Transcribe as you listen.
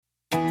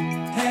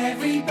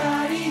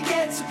Everybody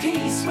gets a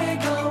piece, we're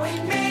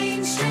going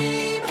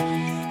mainstream.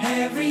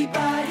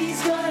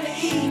 Everybody's gonna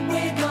eat,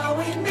 we're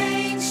going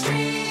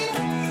mainstream.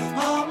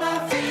 All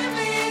my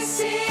family is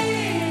sing.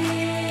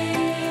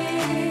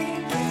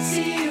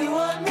 See you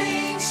on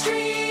Main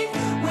Street,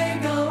 we're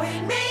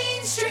going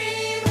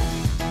mainstream.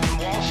 From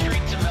Wall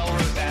Street to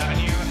Melrose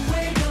Avenue,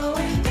 We're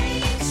going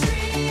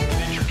mainstream.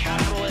 venture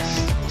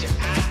capitalists to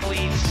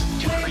athletes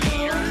to We're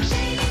creators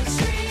going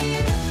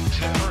mainstream.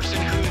 to the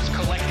person who's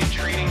collected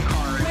trading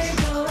cards We're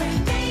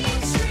going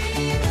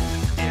mainstream.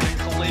 in a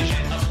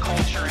collision of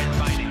culture and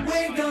finance.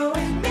 We're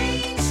going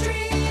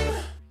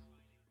mainstream.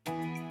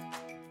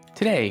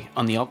 Today,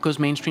 on the Alt Goes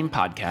Mainstream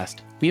podcast,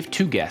 we have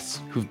two guests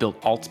who've built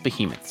alts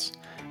behemoths,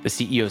 the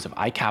CEOs of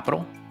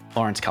iCapital,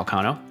 Lawrence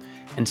Calcano,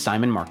 and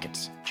Simon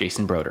Markets,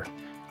 Jason Broder.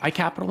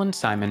 iCapital and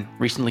Simon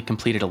recently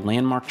completed a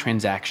landmark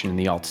transaction in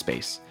the alt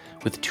space,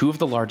 with two of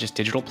the largest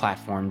digital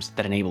platforms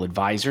that enable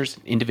advisors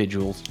and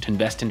individuals to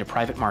invest into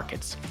private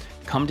markets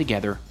come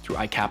together through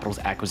iCapital's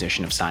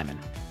acquisition of Simon.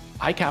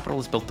 iCapital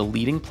has built the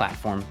leading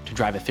platform to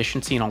drive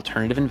efficiency in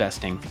alternative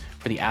investing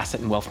for the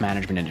asset and wealth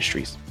management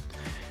industries.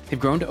 They've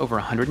grown to over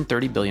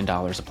 $130 billion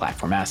of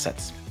platform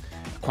assets.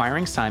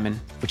 Acquiring Simon,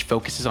 which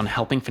focuses on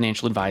helping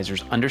financial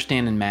advisors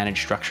understand and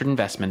manage structured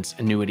investments,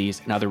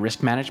 annuities, and other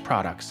risk-managed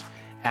products,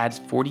 adds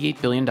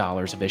 $48 billion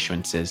of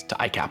issuances to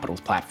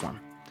iCapital's platform.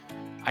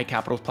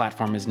 iCapital's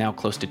platform is now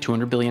close to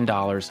 $200 billion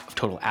of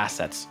total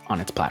assets on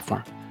its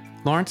platform.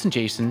 Lawrence and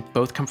Jason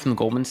both come from the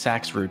Goldman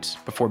Sachs roots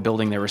before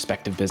building their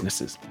respective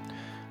businesses.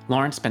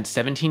 Lawrence spent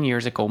 17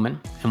 years at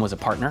Goldman and was a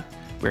partner,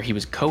 where he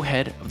was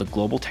co-head of the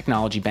Global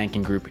Technology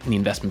Banking Group in the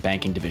investment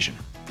banking division.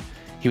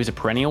 He was a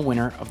perennial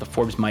winner of the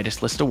Forbes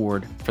Midas List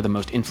Award for the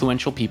most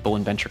influential people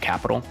in venture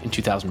capital in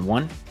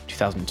 2001,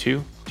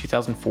 2002,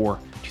 2004,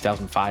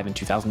 2005, and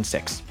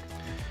 2006.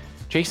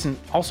 Jason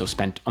also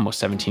spent almost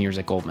 17 years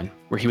at Goldman,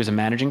 where he was a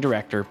managing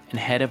director and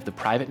head of the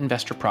Private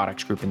Investor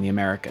Products Group in the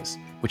Americas,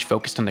 which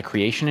focused on the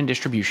creation and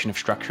distribution of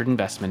structured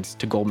investments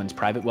to Goldman's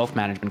private wealth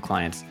management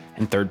clients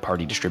and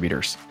third-party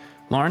distributors.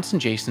 Lawrence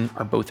and Jason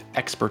are both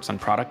experts on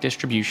product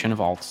distribution of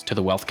alts to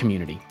the wealth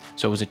community,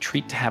 so it was a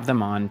treat to have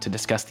them on to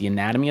discuss the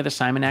anatomy of the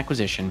Simon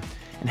acquisition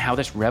and how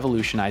this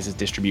revolutionizes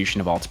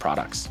distribution of alts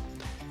products.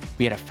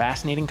 We had a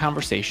fascinating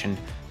conversation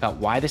about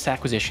why this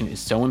acquisition is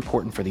so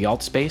important for the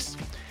alt space,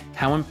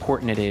 how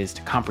important it is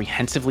to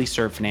comprehensively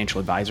serve financial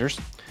advisors,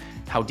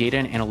 how data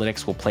and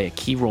analytics will play a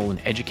key role in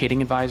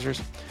educating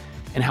advisors,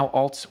 and how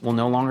alts will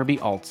no longer be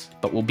alts,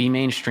 but will be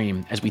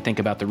mainstream as we think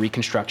about the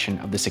reconstruction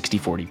of the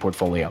 60/40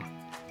 portfolio.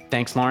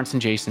 Thanks, Lawrence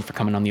and Jason, for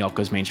coming on the Alt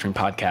Goes Mainstream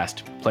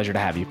podcast. Pleasure to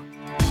have you.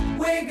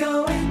 We're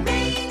going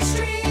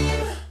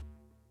mainstream.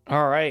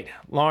 All right,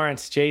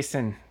 Lawrence,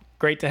 Jason,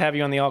 great to have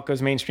you on the Alt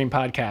Goes Mainstream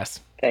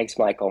podcast. Thanks,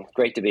 Michael.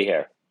 Great to be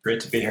here.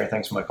 Great to be here.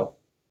 Thanks, Michael.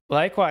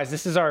 Likewise,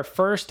 this is our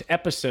first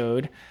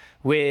episode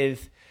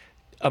with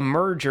a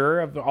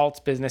merger of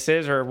alts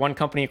businesses, or one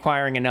company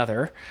acquiring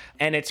another.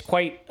 And it's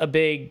quite a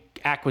big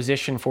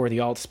acquisition for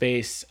the alt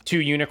space.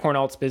 Two unicorn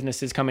alts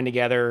businesses coming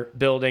together,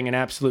 building an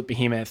absolute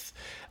behemoth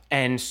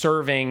and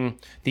serving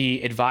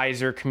the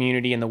advisor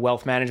community and the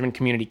wealth management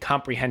community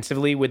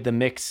comprehensively with the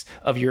mix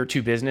of your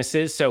two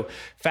businesses. So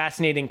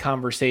fascinating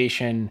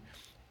conversation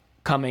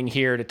coming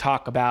here to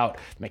talk about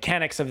the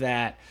mechanics of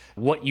that,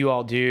 what you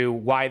all do,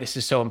 why this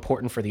is so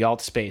important for the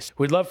alt space.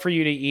 We'd love for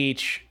you to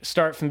each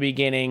start from the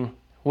beginning.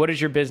 What does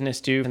your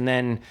business do? And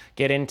then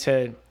get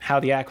into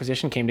how the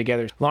acquisition came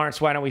together. Lawrence,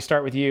 why don't we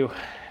start with you?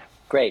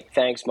 Great.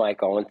 Thanks,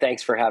 Michael. And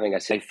thanks for having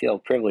us. I feel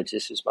privileged.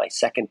 This is my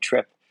second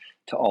trip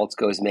to Alt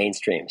Goes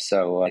Mainstream.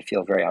 So I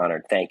feel very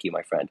honored. Thank you,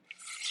 my friend.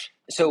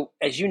 So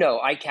as you know,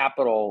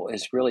 iCapital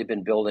has really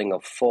been building a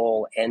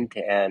full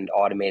end-to-end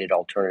automated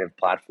alternative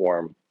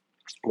platform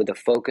with a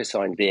focus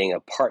on being a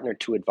partner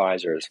to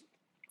advisors,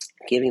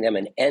 giving them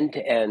an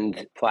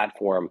end-to-end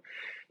platform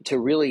to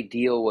really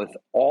deal with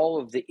all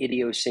of the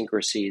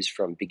idiosyncrasies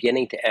from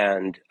beginning to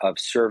end of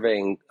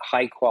serving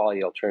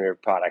high-quality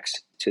alternative products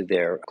to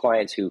their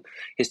clients who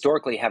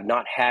historically have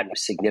not had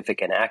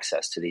significant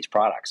access to these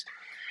products.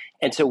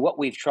 And so what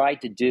we've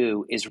tried to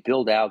do is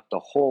build out the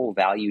whole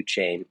value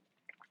chain,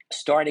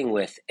 starting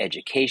with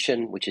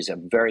education, which is a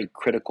very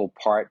critical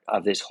part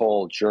of this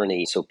whole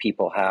journey so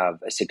people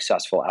have a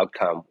successful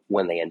outcome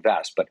when they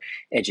invest. But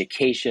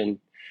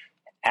education,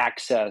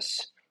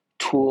 access,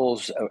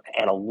 tools,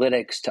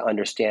 analytics to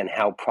understand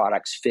how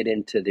products fit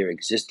into their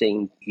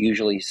existing,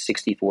 usually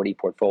 60/40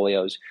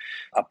 portfolios,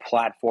 a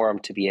platform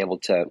to be able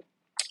to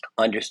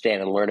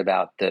understand and learn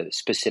about the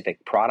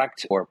specific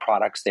product or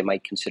products they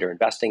might consider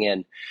investing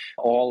in,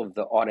 all of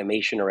the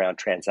automation around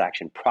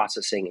transaction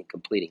processing and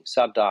completing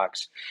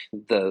subdocs.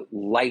 The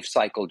life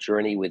cycle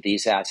journey with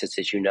these assets,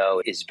 as you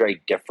know, is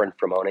very different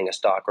from owning a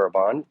stock or a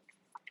bond.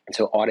 And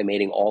so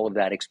automating all of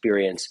that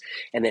experience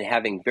and then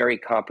having very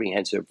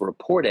comprehensive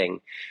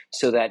reporting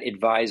so that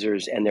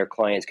advisors and their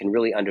clients can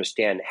really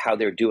understand how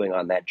they're doing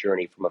on that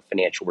journey from a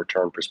financial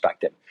return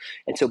perspective.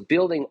 And so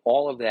building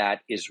all of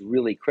that is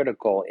really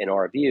critical in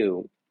our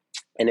view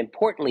And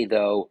importantly,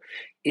 though,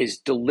 is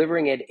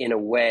delivering it in a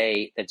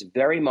way that's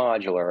very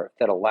modular,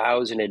 that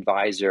allows an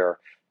advisor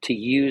to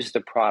use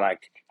the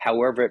product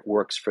however it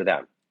works for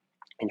them.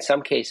 In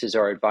some cases,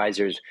 our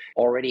advisors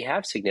already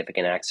have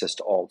significant access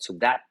to alt, so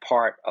that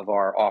part of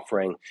our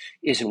offering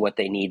isn't what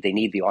they need. They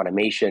need the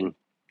automation,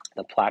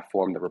 the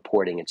platform, the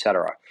reporting, et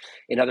cetera.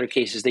 In other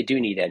cases, they do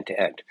need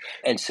end-to-end.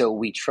 And so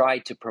we try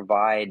to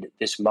provide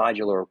this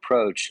modular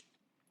approach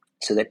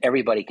so that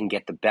everybody can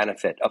get the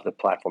benefit of the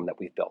platform that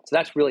we've built. So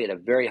that's really at a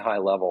very high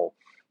level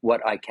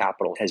what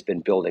iCapital has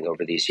been building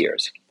over these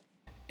years.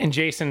 And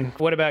Jason,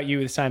 what about you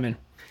with Simon?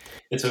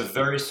 It's a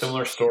very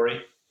similar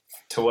story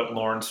to what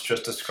Lawrence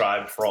just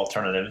described for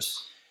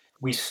alternatives.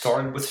 We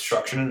started with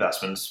structured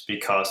investments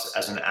because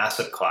as an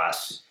asset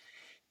class,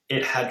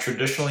 it had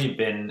traditionally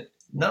been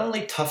not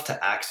only tough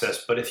to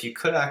access, but if you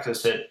could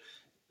access it,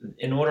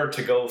 in order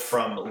to go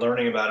from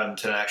learning about them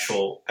to an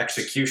actual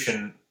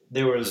execution,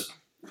 there was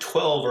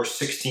 12 or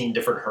 16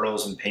 different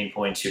hurdles and pain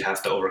points you'd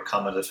have to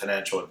overcome as a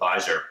financial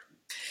advisor.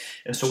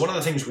 And so one of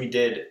the things we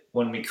did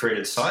when we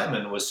created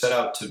Simon was set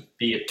out to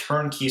be a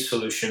turnkey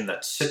solution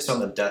that sits on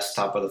the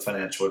desktop of the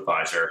financial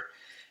advisor.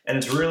 And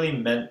it's really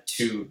meant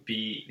to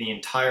be the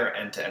entire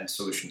end-to-end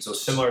solution. So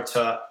similar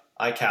to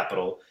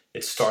iCapital,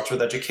 it starts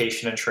with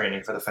education and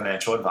training for the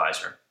financial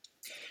advisor.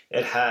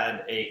 It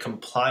had a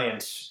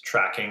compliance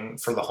tracking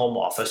for the home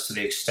office to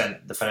the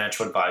extent the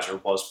financial advisor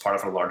was part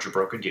of a larger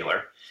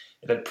broker-dealer.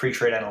 It had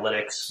pre-trade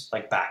analytics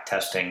like back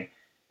testing.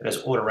 It has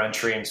order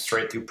entry and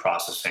straight-through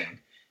processing.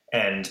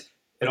 And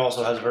it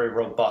also has a very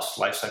robust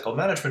lifecycle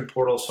management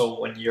portal. So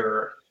when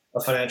you're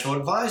a financial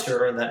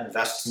advisor that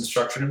invests in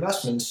structured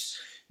investments,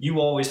 you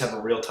always have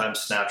a real-time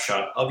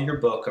snapshot of your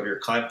book, of your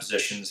client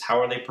positions. How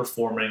are they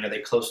performing? Are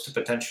they close to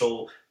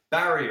potential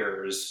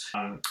barriers?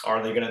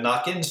 Are they going to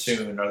knock in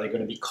soon? Are they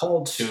going to be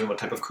called soon? What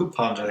type of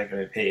coupons are they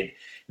going to be paid?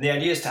 And the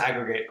idea is to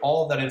aggregate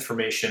all of that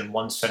information in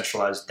one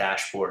centralized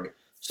dashboard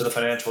so the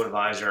financial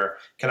advisor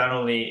can not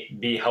only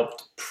be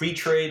helped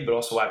pre-trade, but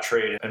also at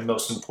trade, and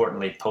most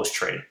importantly,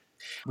 post-trade.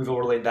 We've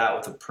overlaid that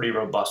with a pretty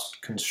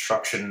robust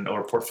construction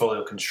or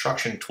portfolio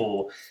construction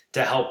tool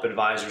to help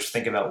advisors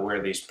think about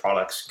where these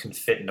products can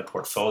fit in a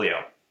portfolio.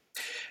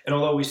 And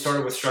although we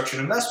started with structured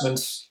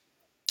investments,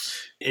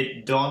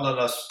 it dawned on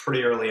us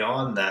pretty early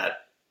on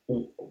that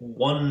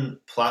one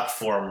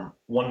platform,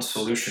 one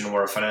solution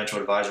where a financial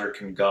advisor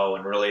can go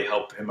and really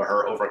help him or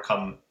her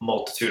overcome a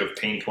multitude of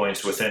pain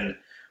points within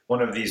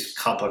one of these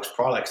complex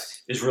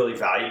products is really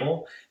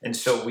valuable. And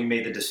so we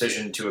made the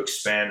decision to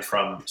expand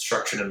from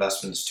structured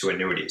investments to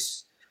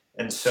annuities.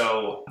 And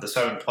so the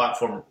Simon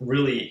platform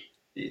really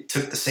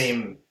took the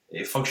same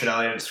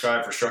functionality I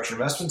described for structured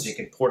investments. You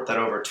can port that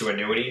over to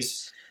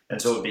annuities.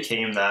 And so it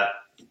became that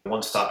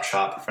one-stop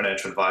shop for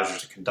financial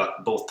advisors to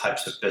conduct both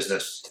types of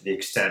business to the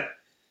extent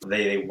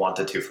they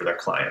wanted to for their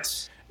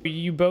clients.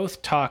 You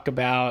both talk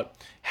about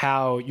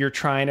how you're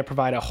trying to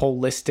provide a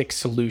holistic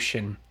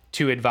solution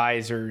to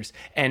advisors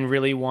and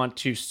really want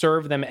to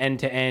serve them end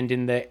to end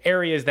in the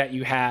areas that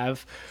you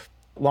have.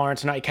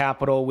 Lawrence and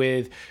iCapital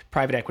with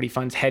private equity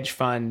funds, hedge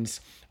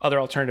funds, other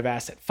alternative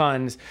asset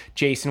funds,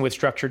 Jason with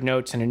structured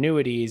notes and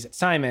annuities.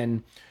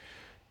 Simon,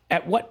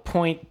 at what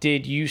point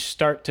did you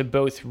start to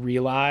both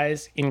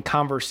realize in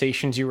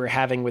conversations you were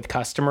having with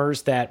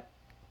customers that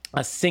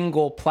a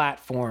single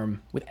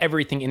platform with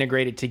everything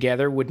integrated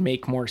together would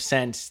make more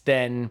sense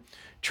than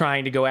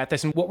trying to go at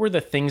this? And what were the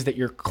things that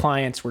your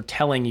clients were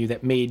telling you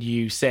that made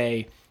you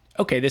say,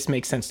 okay, this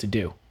makes sense to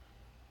do?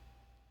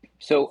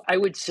 So I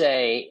would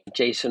say,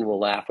 Jason will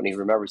laugh when he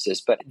remembers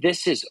this, but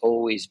this has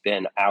always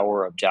been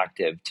our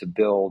objective, to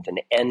build an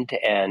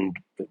end-to-end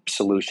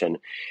solution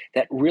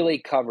that really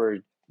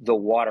covered the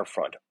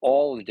waterfront,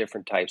 all the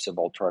different types of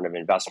alternative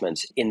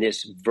investments in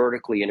this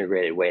vertically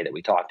integrated way that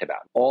we talked about,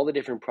 all the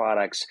different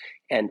products,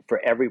 and for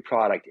every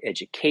product,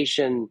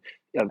 education,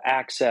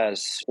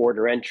 access,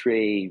 order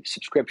entry,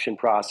 subscription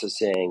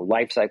processing,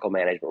 lifecycle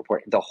management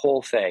reporting, the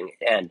whole thing.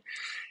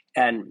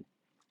 And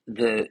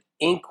the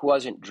ink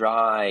wasn't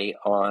dry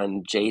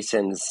on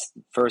Jason's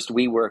first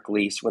WeWork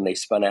lease when they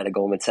spun out of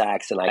Goldman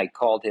Sachs. And I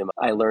called him.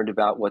 I learned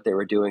about what they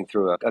were doing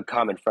through a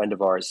common friend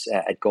of ours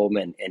at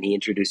Goldman. And he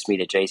introduced me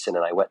to Jason.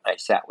 And I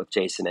sat with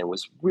Jason and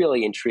was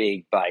really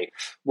intrigued by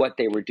what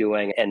they were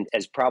doing. And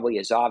as probably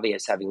as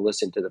obvious, having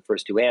listened to the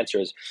first two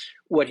answers,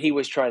 what he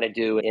was trying to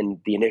do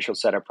in the initial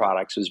set of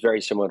products was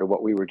very similar to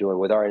what we were doing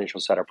with our initial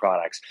set of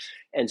products.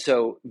 And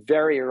so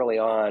very early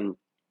on,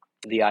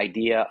 the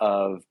idea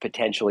of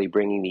potentially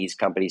bringing these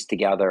companies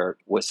together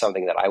was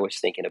something that I was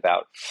thinking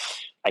about.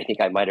 I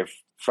think I might have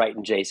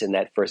frightened Jason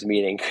that first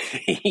meeting.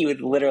 He was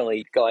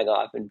literally going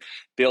off and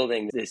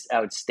building this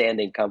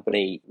outstanding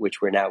company, which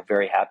we're now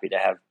very happy to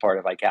have part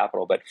of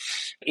iCapital. But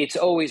it's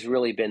always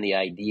really been the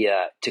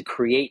idea to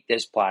create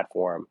this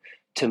platform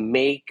to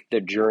make the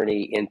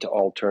journey into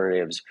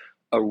alternatives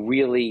a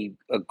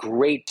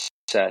great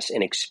process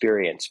and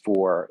experience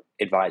for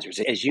advisors.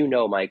 As you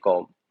know,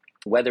 Michael,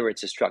 whether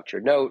it's a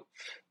structured note,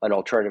 an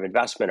alternative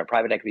investment, a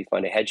private equity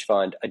fund, a hedge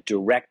fund, a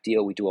direct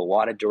deal. We do a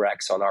lot of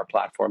directs on our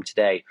platform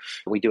today.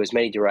 We do as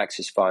many directs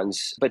as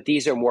funds, but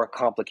these are more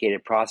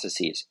complicated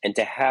processes. And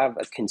to have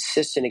a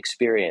consistent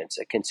experience,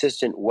 a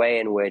consistent way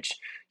in which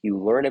you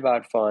learn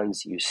about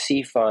funds, you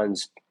see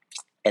funds,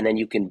 and then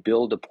you can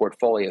build a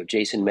portfolio.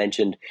 Jason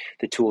mentioned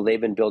the tool they've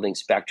been building,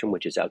 Spectrum,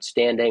 which is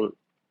outstanding.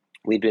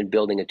 We've been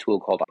building a tool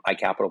called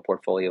iCapital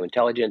Portfolio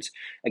Intelligence,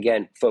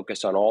 again,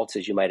 focused on alts,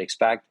 as you might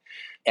expect.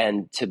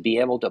 And to be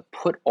able to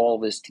put all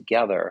this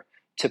together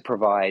to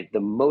provide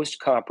the most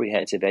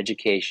comprehensive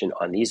education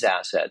on these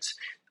assets,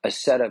 a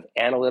set of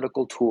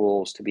analytical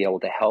tools to be able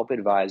to help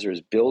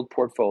advisors build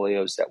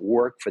portfolios that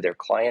work for their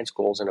clients'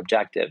 goals and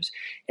objectives,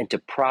 and to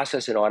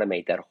process and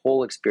automate that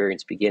whole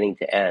experience beginning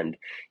to end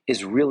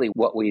is really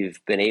what we've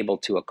been able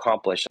to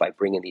accomplish by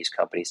bringing these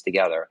companies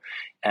together.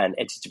 And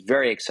it's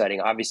very exciting.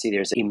 Obviously,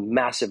 there's a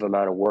massive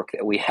amount of work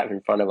that we have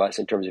in front of us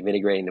in terms of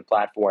integrating the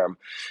platform,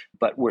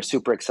 but we're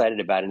super excited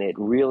about it. And it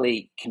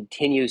really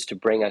continues to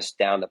bring us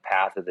down the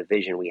path of the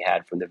vision we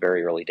had from the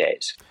very early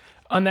days.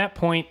 On that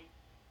point,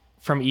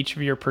 from each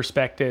of your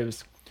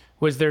perspectives,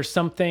 was there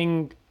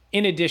something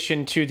in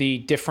addition to the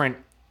different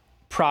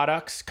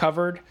products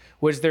covered?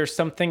 Was there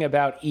something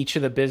about each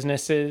of the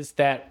businesses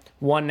that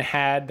one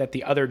had that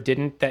the other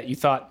didn't, that you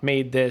thought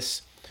made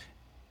this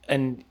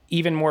an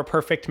even more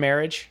perfect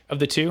marriage of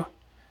the two?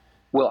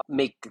 Well,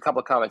 make a couple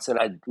of comments, and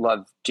I'd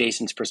love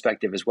Jason's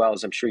perspective as well,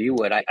 as I'm sure you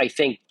would. I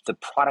think the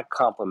product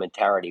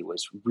complementarity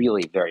was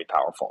really very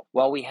powerful.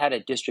 While we had a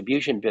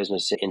distribution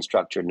business in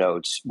structured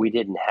notes, we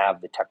didn't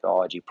have the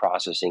technology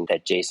processing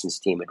that Jason's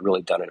team had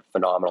really done a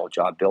phenomenal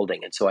job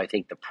building. And so I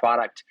think the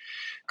product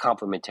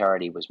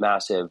complementarity was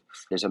massive.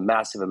 There's a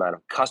massive amount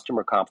of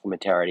customer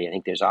complementarity. I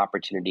think there's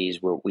opportunities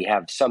where we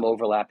have some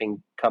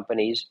overlapping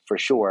companies for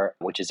sure,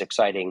 which is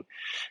exciting,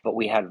 but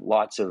we had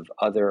lots of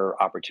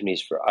other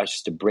opportunities for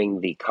us to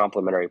bring the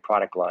complementary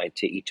product line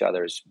to each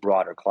other's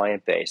broader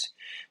client base.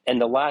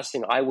 And the last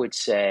thing I would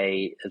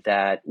say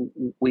that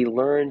we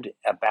learned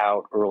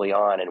about early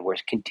on, and we're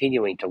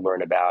continuing to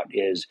learn about,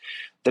 is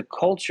the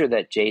culture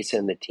that Jason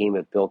and the team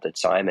have built at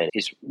Simon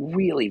is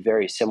really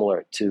very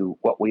similar to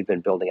what we've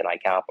been building at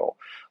iCapital.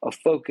 A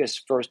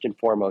focus first and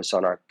foremost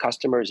on our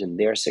customers and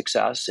their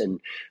success, and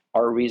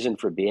our reason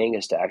for being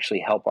is to actually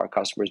help our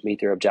customers meet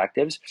their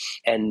objectives.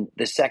 And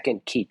the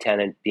second key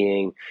tenet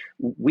being,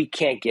 we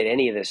can't get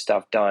any of this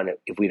stuff done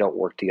if we don't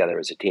work together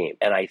as a team.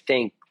 And I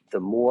think the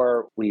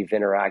more we've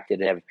interacted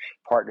and have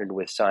partnered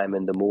with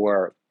Simon, the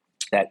more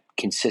that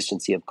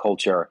consistency of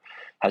culture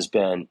has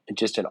been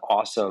just an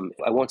awesome,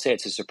 I won't say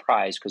it's a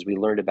surprise because we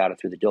learned about it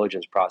through the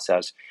diligence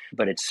process,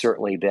 but it's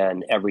certainly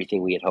been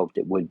everything we had hoped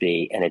it would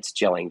be, and it's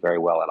gelling very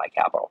well at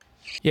iCapital.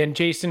 Yeah, and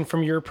Jason,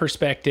 from your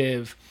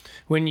perspective,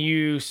 when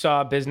you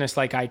saw a business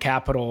like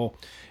iCapital,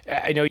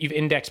 I know you've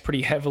indexed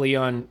pretty heavily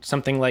on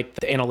something like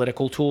the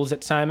analytical tools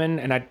at Simon,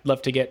 and I'd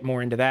love to get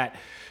more into that.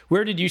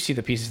 Where did you see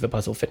the pieces of the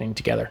puzzle fitting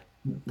together?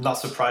 Not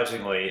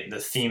surprisingly, the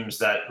themes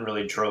that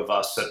really drove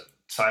us at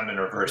Simon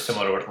are very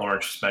similar to what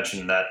Lawrence just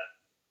mentioned, that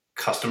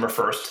customer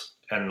first,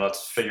 and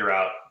let's figure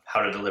out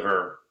how to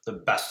deliver the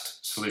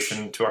best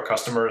solution to our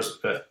customers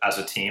as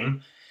a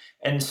team.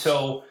 And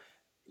so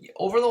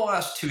over the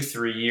last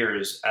 2-3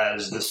 years,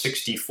 as the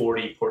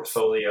 60-40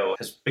 portfolio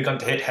has begun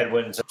to hit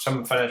headwinds,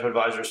 some financial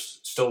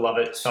advisors still love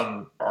it,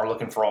 some are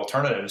looking for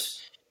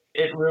alternatives,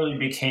 it really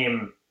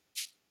became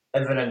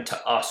evident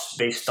to us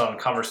based on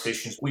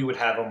conversations we would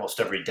have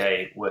almost every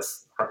day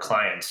with our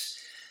clients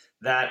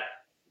that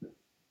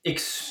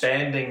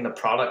expanding the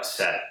product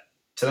set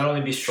to not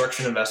only be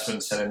structured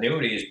investments and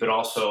annuities, but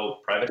also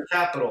private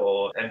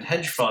capital and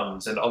hedge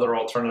funds and other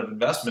alternative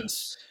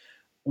investments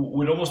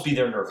would almost be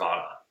their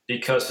nirvana,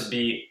 because it'd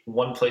be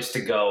one place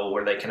to go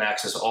where they can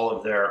access all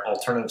of their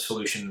alternative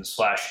solutions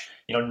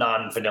 /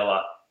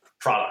 non-vanilla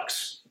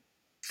products.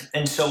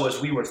 And so as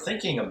we were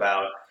thinking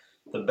about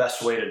the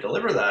best way to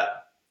deliver that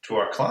to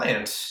our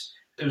clients,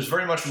 it was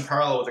very much in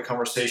parallel with the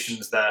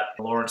conversations that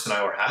Lawrence and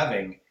I were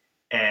having.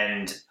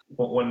 And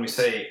when we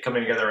say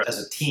coming together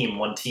as a team,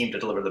 one team to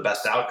deliver the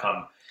best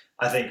outcome,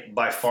 I think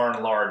by far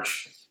and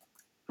large,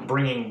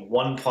 bringing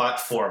one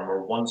platform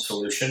or one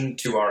solution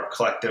to our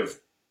collective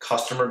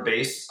customer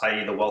base,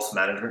 i.e. the wealth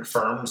management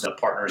firms and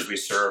partners we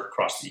serve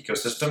across the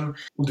ecosystem,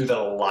 we'll do that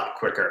a lot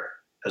quicker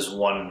as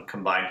one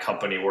combined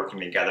company working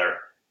together,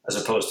 as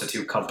opposed to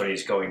two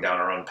companies going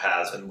down our own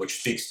paths, and which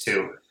speaks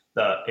to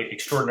the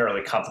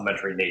extraordinarily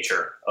complementary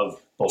nature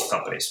of both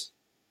companies.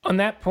 On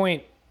that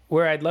point,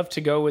 where I'd love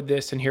to go with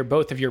this and hear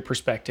both of your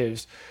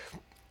perspectives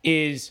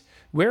is,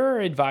 where are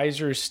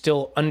advisors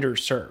still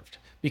underserved?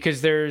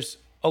 Because there's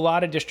a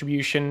lot of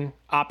distribution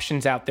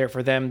options out there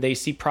for them. They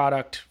see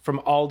product from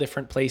all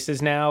different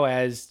places now,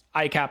 as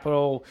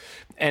iCapital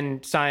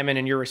and Simon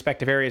in your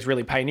respective areas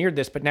really pioneered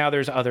this, but now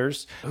there's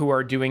others who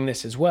are doing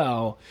this as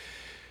well.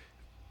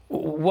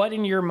 What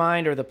in your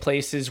mind are the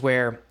places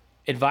where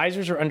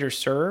advisors are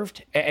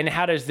underserved, and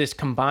how does this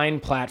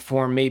combined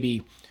platform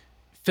maybe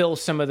fill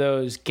some of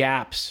those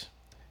gaps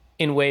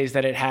in ways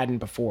that it hadn't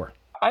before?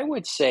 I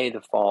would say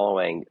the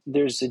following.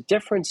 There's a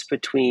difference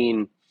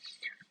between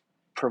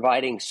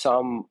providing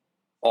some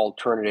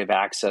alternative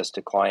access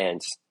to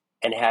clients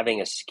and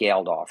having a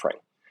scaled offering.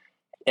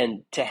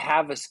 And to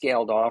have a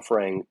scaled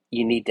offering,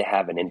 you need to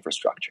have an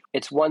infrastructure.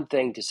 It's one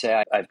thing to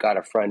say, I've got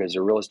a friend who's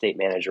a real estate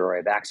manager, or I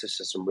have access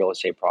to some real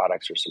estate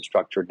products or some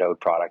structured note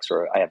products,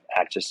 or I have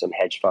access to some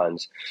hedge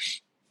funds,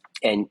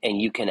 and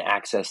you can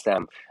access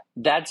them.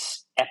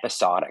 That's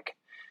episodic.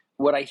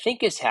 What I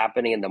think is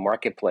happening in the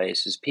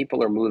marketplace is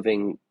people are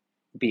moving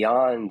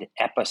beyond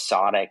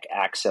episodic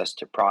access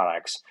to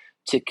products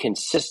to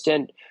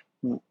consistent,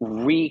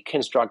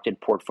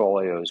 reconstructed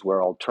portfolios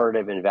where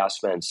alternative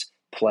investments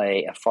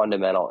play a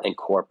fundamental and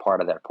core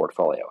part of that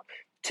portfolio.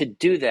 To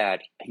do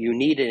that, you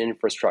need an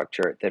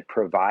infrastructure that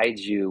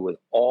provides you with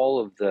all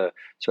of the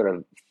sort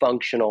of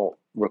functional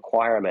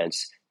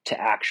requirements to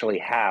actually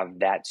have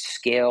that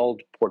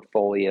scaled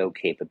portfolio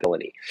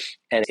capability.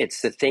 And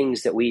it's the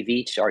things that we've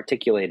each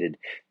articulated.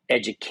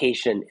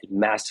 Education is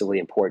massively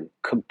important.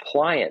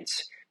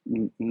 Compliance,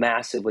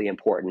 massively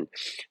important.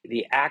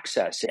 The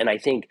access, and I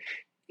think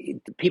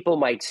people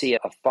might see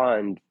a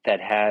fund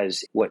that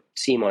has what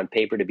seem on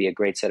paper to be a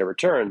great set of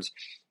returns,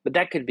 but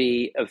that could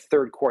be a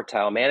third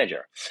quartile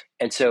manager.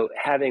 And so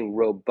having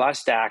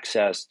robust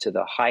access to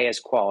the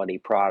highest quality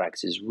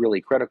products is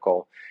really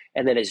critical.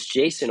 And then, as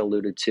Jason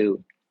alluded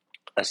to,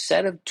 a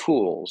set of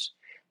tools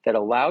that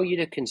allow you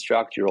to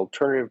construct your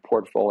alternative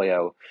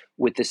portfolio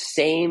with the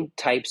same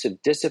types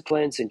of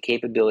disciplines and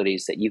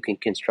capabilities that you can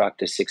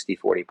construct a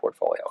 60-40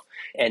 portfolio,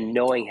 and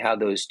knowing how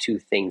those two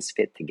things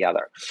fit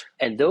together.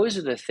 And those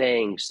are the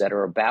things that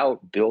are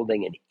about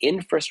building an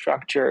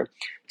infrastructure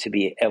to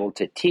be able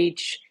to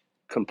teach,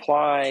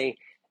 comply,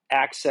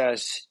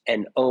 access,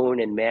 and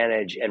own and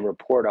manage and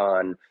report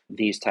on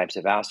these types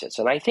of assets.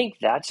 And I think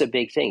that's a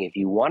big thing. If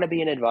you want to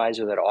be an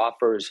advisor that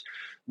offers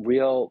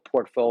real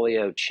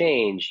portfolio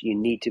change, you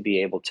need to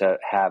be able to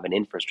have an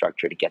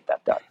infrastructure to get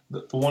that done.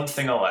 The one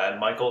thing I'll add,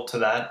 Michael, to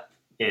that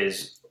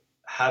is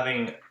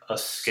having a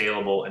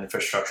scalable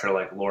infrastructure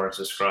like Lawrence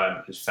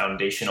described is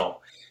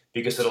foundational,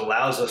 because it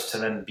allows us to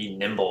then be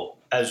nimble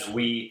as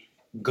we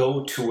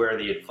go to where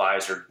the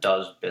advisor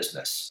does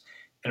business.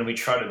 And we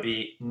try to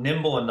be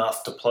nimble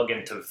enough to plug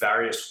into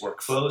various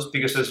workflows,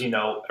 because, as you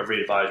know,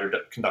 every advisor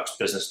conducts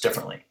business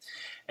differently.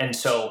 And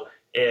so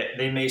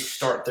they may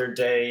start their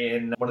day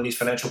in one of these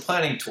financial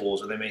planning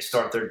tools, or they may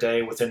start their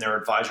day within their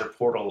advisor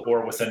portal,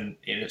 or within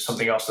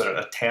something else that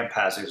a TAMP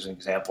has as an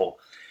example.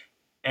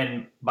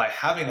 And by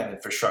having that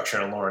infrastructure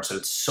in Lawrence,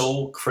 it's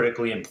so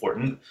critically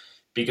important,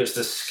 because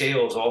the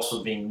scale is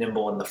also being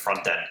nimble in the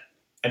front end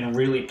and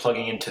really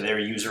plugging into their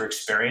user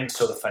experience,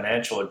 so the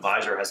financial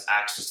advisor has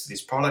access to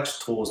these products,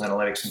 tools,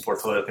 analytics, and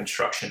portfolio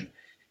construction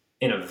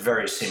in a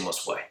very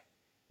seamless way.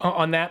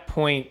 On that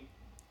point,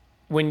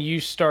 when you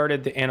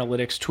started the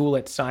analytics tool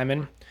at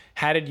Simon,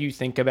 how did you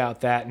think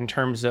about that in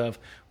terms of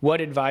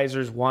what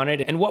advisors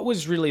wanted, and what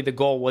was really the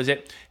goal? Was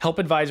it help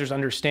advisors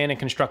understand and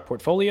construct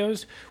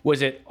portfolios?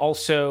 Was it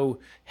also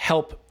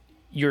help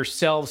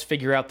yourselves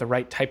figure out the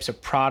right types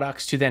of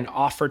products to then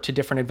offer to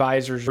different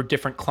advisors or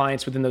different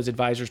clients within those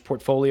advisors'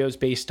 portfolios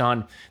based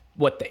on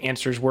what the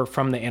answers were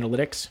from the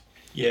analytics?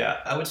 Yeah,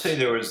 I would say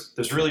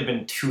there's really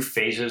been two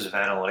phases of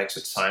analytics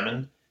at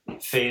Simon.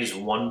 Phase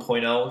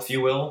 1.0, if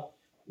you will,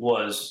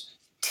 was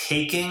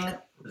taking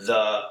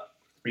the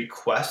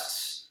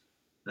requests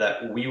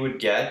that we would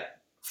get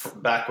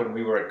back when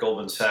we were at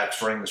Goldman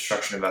Sachs running the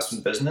structured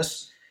investment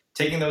business,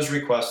 taking those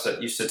requests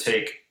that used to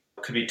take,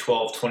 could be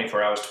 12,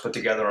 24 hours to put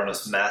together on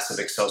this massive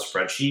Excel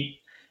spreadsheet,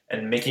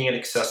 and making it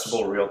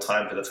accessible real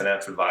time to the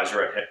financial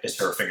advisor at his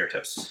or her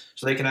fingertips.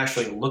 So they can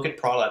actually look at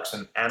products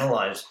and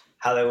analyze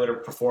how they would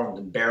have performed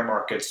in bear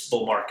markets,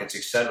 bull markets,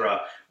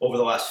 etc., over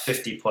the last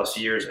 50 plus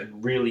years,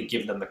 and really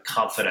give them the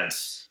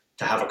confidence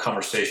to have a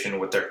conversation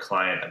with their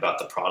client about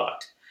the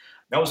product.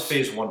 That was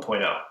phase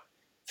 1.0.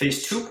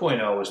 Phase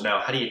 2.0 is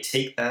now, how do you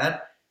take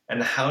that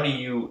and how do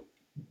you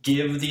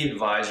give the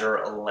advisor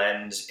a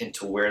lens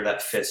into where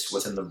that fits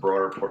within the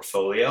broader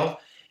portfolio?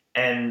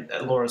 And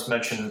Lawrence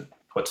mentioned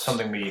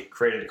something we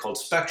created called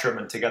Spectrum,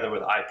 and together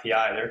with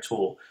IPI, their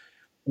tool,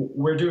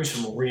 we're doing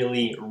some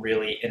really,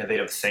 really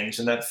innovative things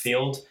in that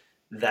field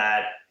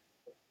that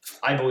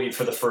I believe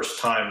for the first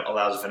time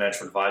allows a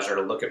financial advisor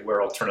to look at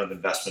where alternative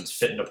investments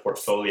fit in a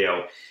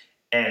portfolio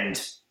and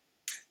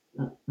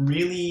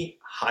really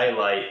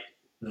highlight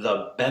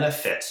the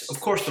benefits, of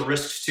course the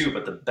risks too,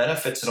 but the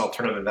benefits an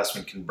alternative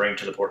investment can bring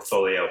to the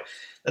portfolio.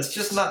 That's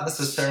just not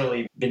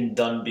necessarily been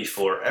done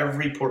before.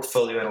 Every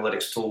portfolio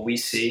analytics tool we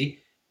see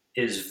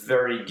is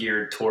very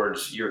geared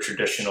towards your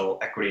traditional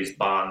equities,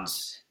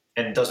 bonds,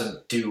 and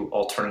doesn't do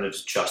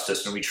alternatives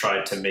justice. And we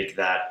tried to make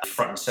that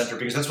front and center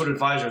because that's what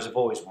advisors have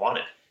always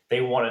wanted.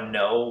 They want to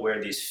know where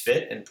these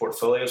fit in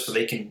portfolios so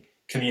they can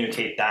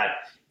communicate that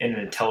in an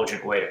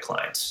intelligent way to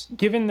clients.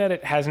 Given that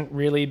it hasn't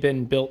really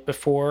been built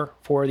before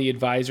for the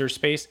advisor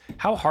space,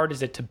 how hard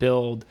is it to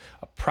build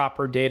a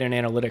proper data and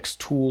analytics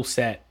tool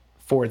set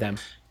for them?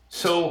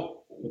 So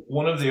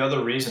one of the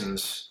other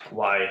reasons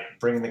why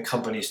bringing the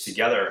companies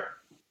together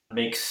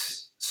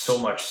makes so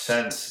much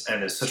sense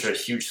and is such a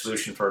huge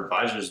solution for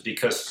advisors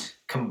because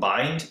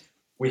combined,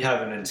 we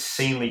have an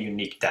insanely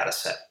unique data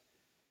set.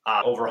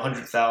 Over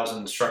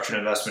 100,000 structured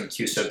investment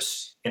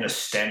CUSIPs in a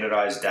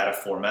standardized data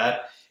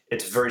format.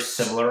 It's very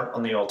similar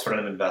on the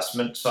alternative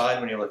investment side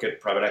when you look at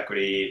private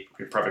equity,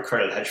 private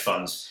credit, hedge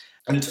funds.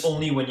 And it's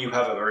only when you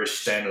have a very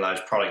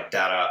standardized product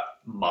data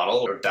model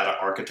or data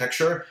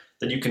architecture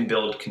that you can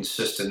build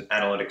consistent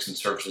analytics and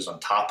services on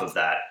top of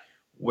that,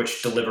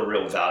 which deliver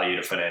real value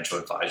to financial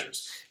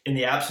advisors. In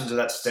the absence of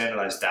that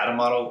standardized data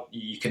model,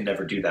 you can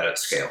never do that at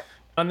scale.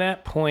 On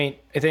that point,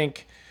 I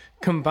think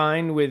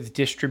combined with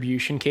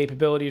distribution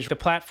capabilities, the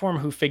platform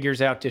who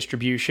figures out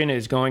distribution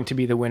is going to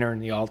be the winner in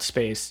the alt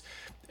space.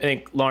 I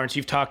think, Lawrence,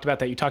 you've talked about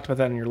that. You talked about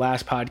that in your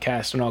last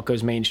podcast when Alt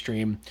Goes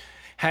Mainstream.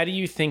 How do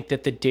you think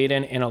that the data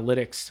and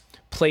analytics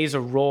plays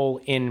a role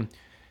in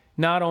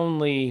not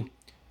only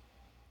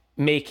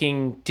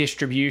making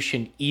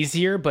distribution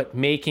easier, but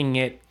making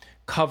it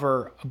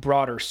cover a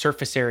broader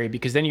surface area?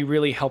 Because then you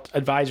really help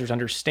advisors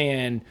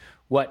understand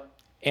what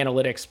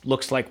analytics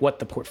looks like, what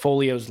the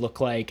portfolios look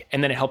like,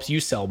 and then it helps you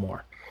sell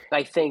more.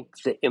 I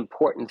think the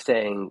important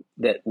thing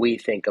that we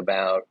think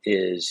about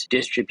is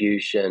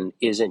distribution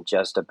isn't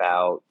just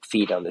about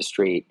feet on the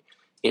street.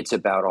 It's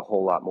about a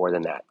whole lot more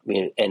than that. I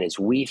mean, and as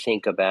we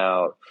think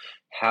about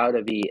how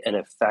to be an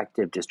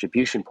effective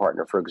distribution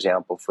partner, for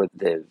example, for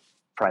the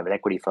private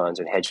equity funds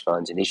and hedge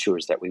funds and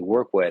issuers that we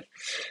work with,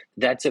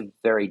 that's a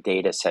very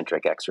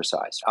data-centric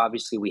exercise.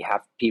 Obviously, we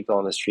have people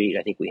on the street.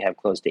 I think we have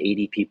close to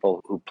 80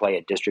 people who play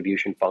a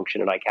distribution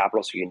function in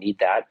iCapital, so you need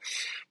that.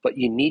 But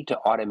you need to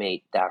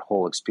automate that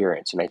whole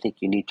experience. And I think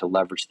you need to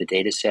leverage the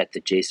data set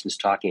that Jason's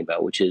talking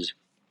about, which is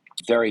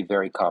very,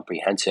 very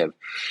comprehensive.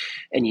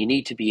 And you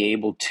need to be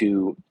able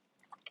to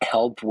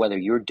help, whether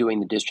you're doing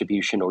the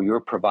distribution or you're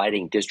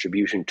providing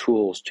distribution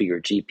tools to your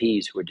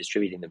GPs who are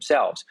distributing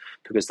themselves,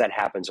 because that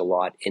happens a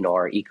lot in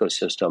our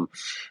ecosystem.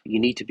 You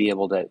need to be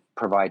able to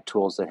provide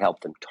tools that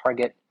help them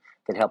target,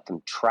 that help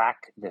them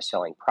track the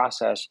selling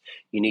process.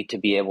 You need to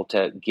be able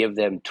to give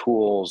them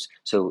tools.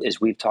 So as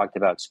we've talked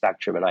about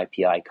Spectrum and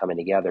IPI coming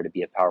together to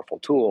be a powerful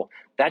tool,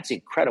 that's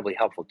incredibly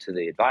helpful to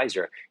the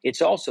advisor.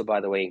 It's also, by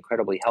the way,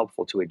 incredibly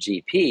helpful to a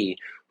GP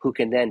who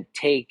can then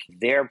take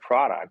their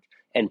product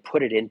and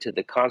put it into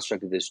the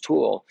construct of this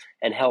tool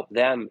and help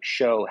them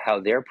show how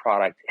their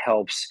product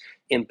helps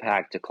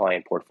impact a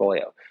client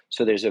portfolio.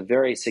 So there's a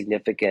very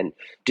significant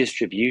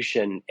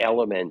distribution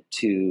element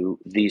to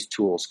these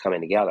tools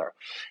coming together.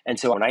 And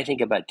so when I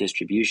think about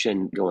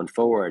distribution going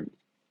forward,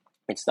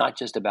 it's not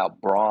just about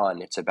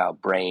brawn, it's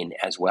about brain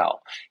as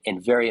well.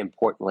 And very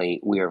importantly,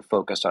 we are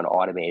focused on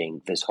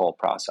automating this whole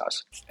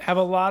process. Have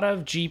a lot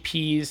of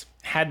GPs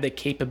had the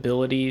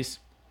capabilities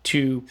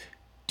to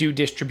do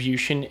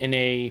distribution in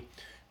a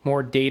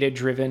more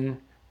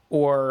data-driven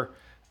or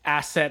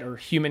asset or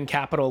human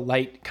capital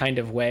light kind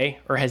of way,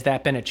 or has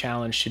that been a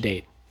challenge to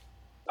date?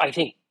 I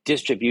think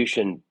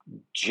distribution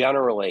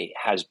generally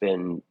has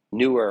been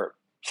newer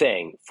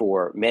thing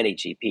for many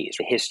GPs.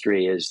 The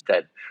history is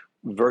that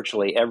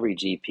virtually every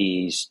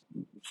GP's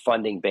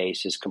funding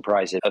base is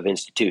comprised of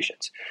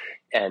institutions.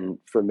 And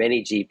for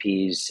many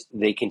GPs,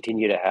 they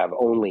continue to have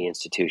only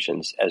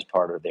institutions as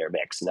part of their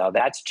mix. Now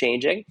that's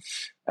changing.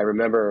 I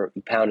remember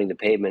pounding the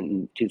pavement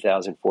in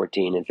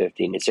 2014 and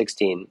 15 and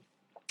 16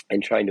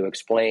 and trying to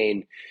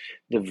explain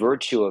the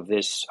virtue of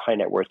this high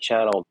net worth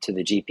channel to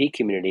the GP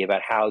community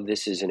about how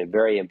this is a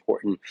very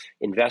important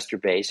investor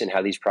base and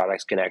how these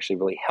products can actually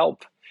really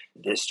help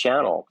this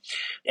channel.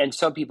 And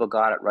some people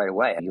got it right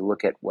away. You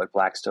look at what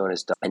Blackstone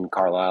has done and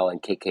Carlyle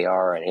and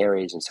KKR and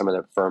Ares and some of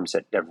the firms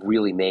that have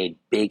really made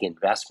big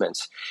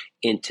investments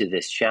into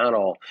this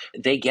channel,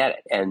 they get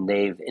it. And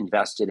they've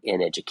invested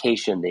in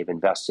education, they've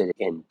invested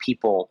in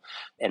people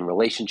and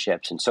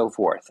relationships and so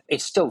forth.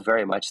 It's still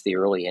very much the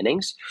early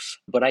innings,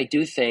 but I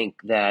do think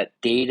that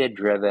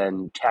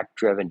data-driven,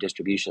 tech-driven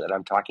distribution that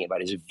I'm talking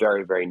about is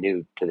very, very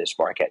new to this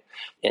market,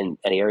 in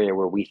an area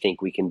where we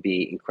think we can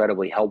be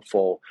incredibly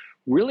helpful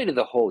really to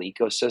the whole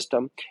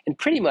ecosystem. And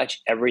pretty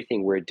much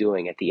everything we're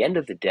doing at the end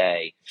of the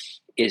day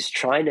is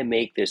trying to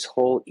make this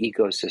whole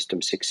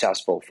ecosystem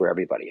successful for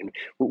everybody. And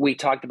we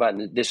talked about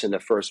this in the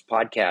first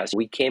podcast.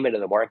 We came into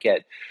the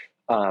market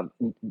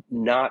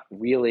not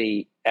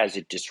really as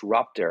a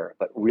disruptor,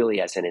 but really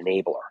as an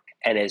enabler.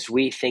 And as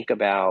we think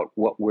about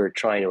what we're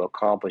trying to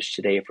accomplish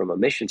today from a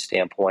mission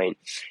standpoint,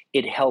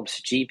 it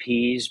helps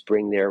GPs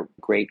bring their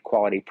great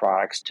quality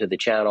products to the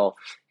channel.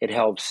 It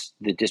helps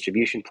the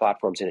distribution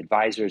platforms and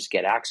advisors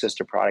get access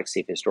to products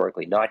they've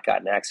historically not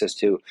gotten access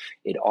to.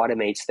 It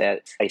automates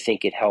that. I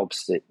think it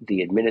helps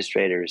the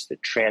administrators, the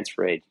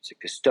transfer agents, the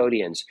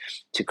custodians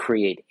to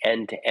create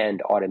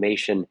end-to-end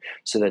automation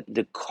so that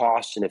the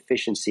cost and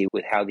efficiency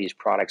with how these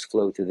products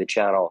flow through the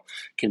channel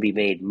can be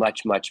made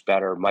much, much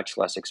better, much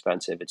less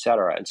expensive, et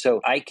cetera. And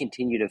so I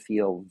continue to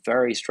feel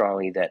very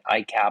strongly that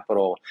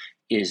iCapital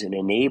is an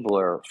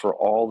enabler for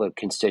all the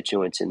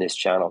constituents in this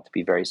channel to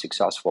be very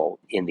successful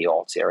in the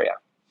alts area.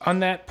 On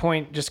that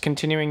point, just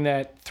continuing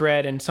that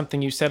thread and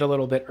something you said a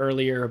little bit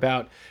earlier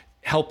about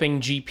helping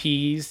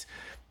GPs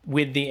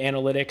with the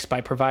analytics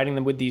by providing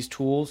them with these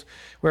tools.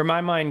 Where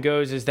my mind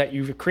goes is that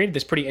you've created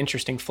this pretty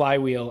interesting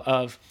flywheel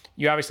of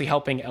you're obviously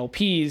helping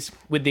LPs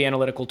with the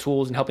analytical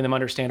tools and helping them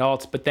understand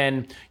alts, but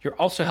then you're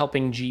also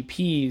helping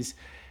GPs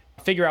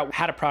figure out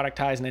how to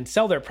productize and then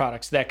sell their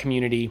products to that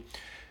community.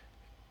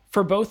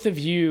 For both of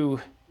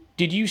you,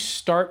 did you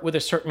start with a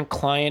certain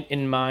client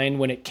in mind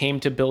when it came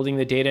to building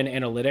the data and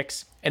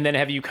analytics? And then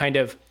have you kind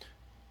of,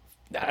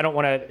 I don't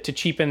want to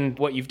cheapen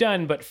what you've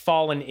done, but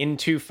fallen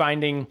into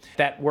finding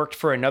that worked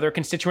for another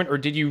constituent? Or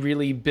did you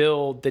really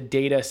build the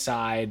data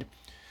side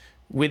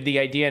with the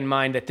idea in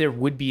mind that there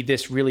would be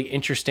this really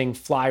interesting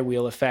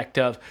flywheel effect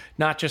of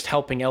not just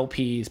helping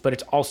LPs, but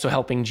it's also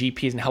helping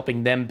GPs and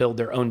helping them build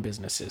their own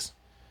businesses?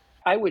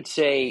 I would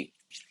say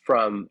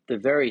from the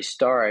very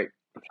start,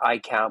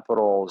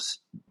 iCapital's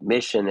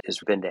mission has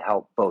been to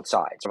help both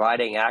sides.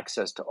 Providing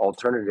access to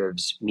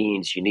alternatives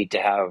means you need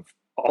to have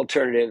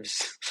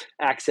alternatives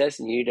access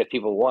and you need to have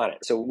people want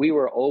it. So we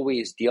were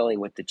always dealing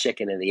with the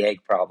chicken and the egg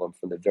problem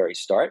from the very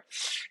start.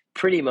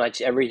 Pretty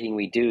much everything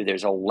we do,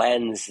 there's a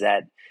lens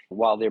that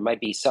while there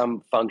might be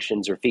some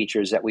functions or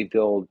features that we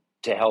build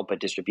to help a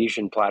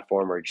distribution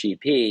platform or a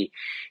GP,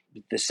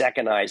 the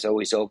second eye is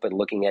always open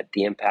looking at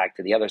the impact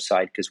of the other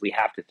side because we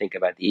have to think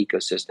about the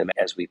ecosystem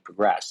as we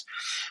progress.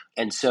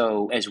 And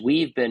so as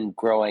we've been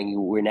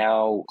growing, we're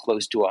now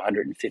close to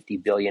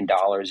 $150 billion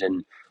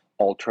in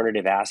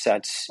alternative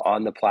assets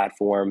on the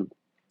platform.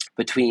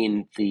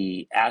 Between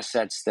the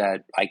assets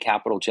that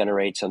iCapital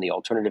generates on the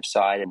alternative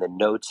side and the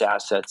notes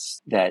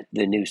assets that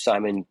the new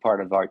Simon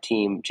part of our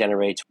team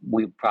generates,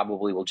 we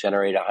probably will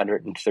generate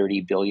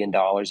 $130 billion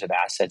of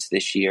assets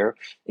this year,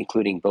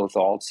 including both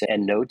alts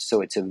and notes. So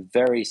it's a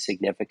very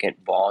significant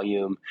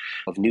volume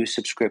of new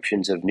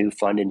subscriptions, of new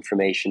fund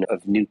information,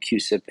 of new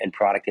CUSIP and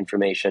product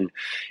information.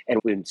 And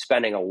we've been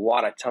spending a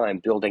lot of time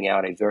building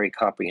out a very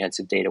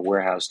comprehensive data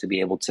warehouse to be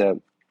able to,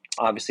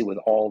 obviously with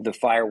all the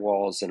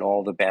firewalls and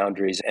all the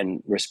boundaries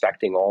and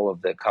respecting all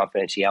of the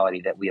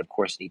confidentiality that we of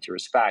course need to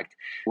respect,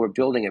 we're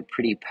building a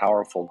pretty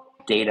powerful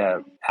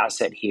data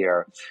asset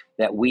here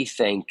that we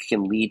think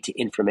can lead to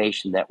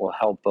information that will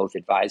help both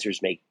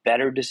advisors make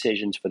better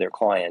decisions for their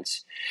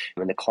clients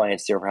and the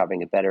clients therefore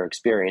having a better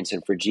experience,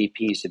 and for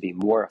GPs to be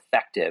more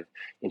effective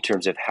in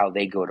terms of how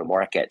they go to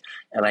market.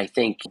 And I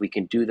think we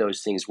can do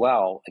those things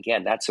well.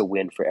 Again, that's a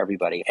win for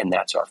everybody, and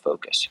that's our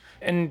focus.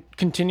 And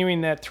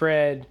continuing that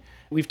thread,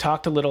 we've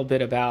talked a little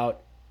bit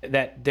about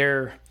that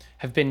there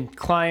have been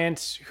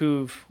clients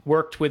who've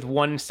worked with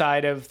one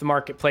side of the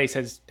marketplace,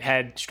 has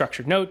had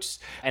structured notes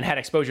and had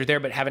exposure there,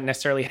 but haven't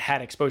necessarily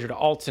had exposure to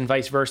alts, and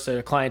vice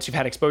versa. Clients who've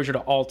had exposure to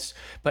alts,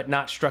 but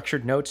not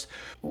structured notes.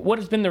 What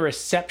has been the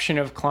reception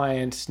of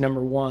clients,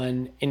 number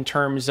one, in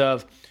terms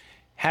of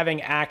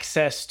having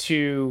access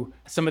to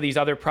some of these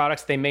other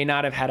products they may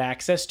not have had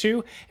access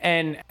to,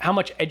 and how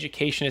much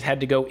education has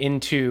had to go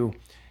into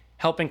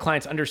helping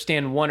clients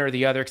understand one or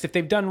the other? Because if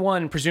they've done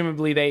one,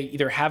 presumably they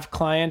either have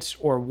clients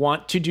or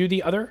want to do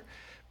the other.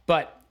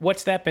 But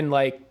what's that been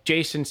like?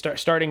 Jason,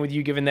 starting with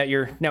you, given that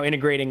you're now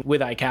integrating with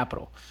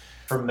iCapital.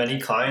 For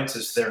many clients,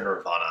 it's their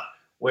nirvana,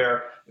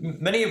 where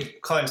many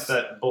clients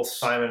that both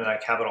Simon and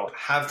iCapital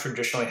have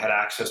traditionally had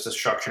access to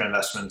structured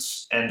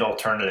investments and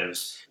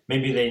alternatives.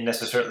 Maybe they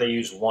necessarily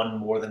use one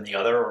more than the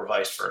other or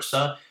vice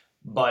versa.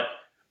 But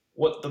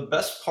what the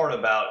best part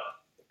about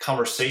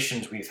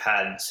conversations we've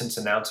had since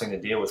announcing the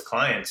deal with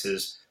clients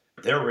is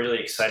they're really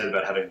excited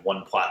about having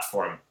one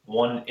platform,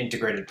 one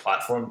integrated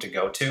platform to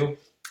go to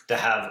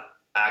have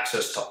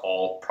access to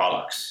all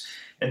products.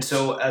 And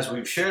so as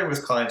we've shared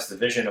with clients the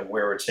vision of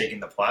where we're taking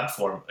the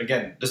platform,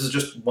 again, this is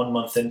just 1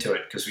 month into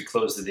it because we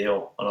closed the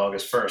deal on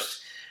August 1st.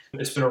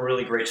 It's been a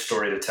really great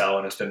story to tell,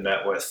 and it's been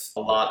met with a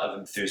lot of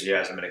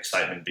enthusiasm and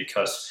excitement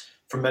because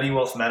for many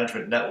wealth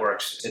management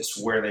networks, it's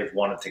where they've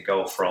wanted to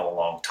go for a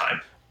long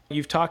time.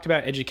 You've talked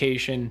about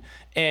education,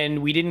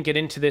 and we didn't get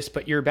into this,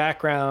 but your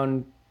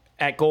background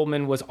at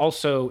Goldman was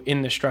also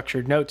in the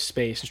structured notes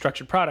space and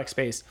structured product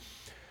space.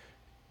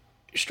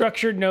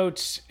 Structured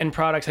notes and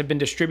products have been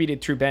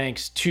distributed through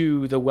banks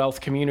to the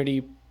wealth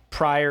community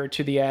prior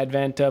to the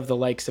advent of the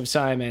likes of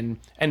Simon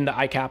and the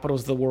iCapitals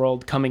of the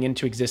world coming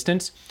into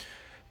existence.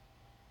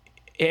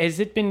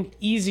 Has it been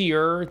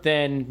easier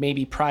than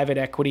maybe private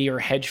equity or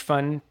hedge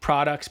fund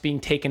products being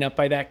taken up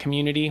by that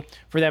community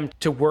for them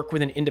to work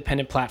with an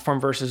independent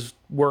platform versus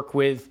work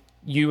with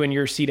you and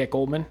your seat at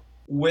Goldman?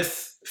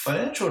 With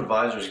financial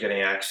advisors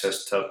getting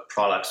access to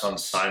products on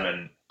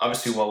Simon,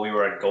 obviously while we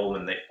were at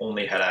Goldman, they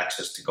only had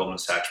access to Goldman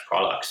Sachs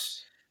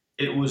products.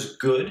 It was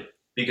good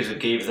because it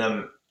gave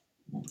them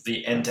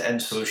the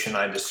end-to-end solution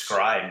I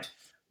described,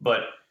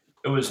 but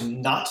it was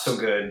not so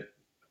good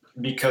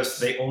because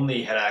they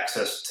only had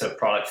access to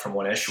product from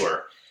one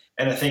issuer.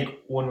 And I think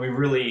when we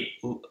really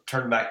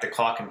turn back the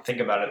clock and think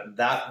about it,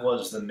 that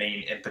was the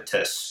main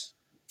impetus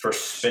for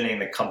spinning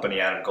the company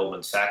out of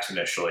Goldman Sachs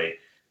initially.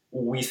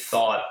 We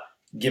thought,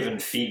 given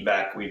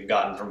feedback we've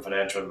gotten from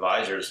financial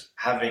advisors,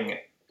 having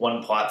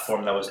one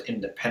platform that was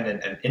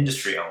independent and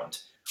industry owned,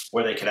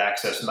 where they could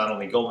access not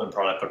only Goldman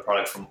product, but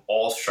product from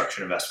all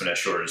structured investment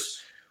issuers,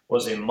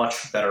 was a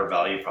much better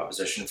value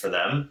proposition for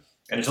them.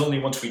 And it's only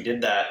once we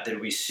did that did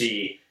we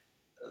see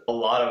a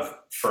lot of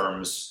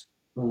firms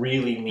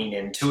really lean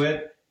into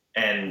it.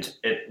 And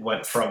it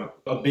went from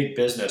a big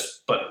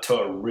business, but to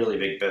a really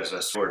big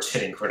business where it's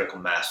hitting critical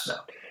mass now.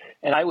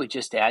 And I would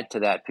just add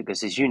to that,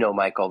 because as you know,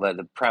 Michael,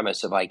 the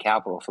premise of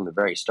iCapital from the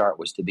very start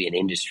was to be an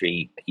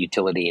industry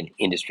utility and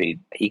industry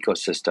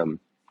ecosystem.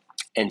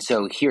 And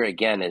so here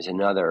again is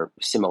another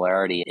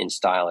similarity in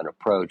style and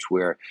approach,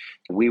 where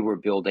we were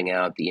building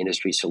out the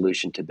industry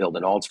solution to build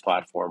an alts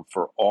platform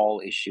for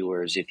all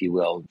issuers, if you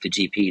will. The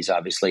GPs,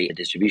 obviously, the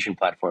distribution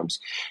platforms.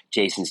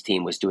 Jason's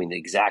team was doing the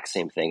exact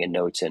same thing in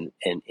notes and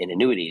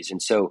annuities.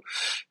 And so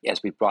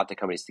as we brought the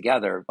companies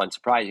together,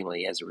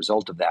 unsurprisingly, as a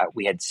result of that,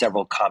 we had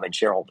several common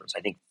shareholders.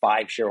 I think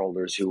 5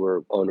 shareholders who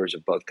were owners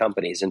of both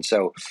companies. And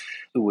so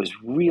it was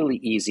really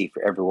easy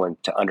for everyone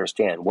to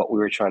understand what we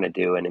were trying to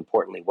do, and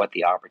importantly, what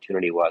the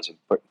opportunity was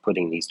of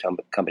putting these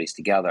companies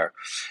together.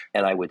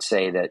 And I would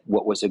say that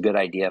what was a good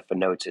idea for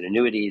notes and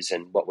annuities,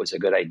 and what was a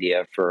good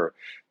idea for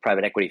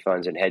private equity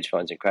funds and hedge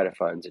funds and credit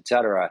funds, et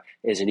cetera,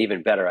 is an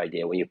even better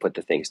idea when you put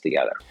the things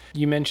together.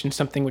 You mentioned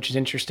something which is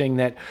interesting,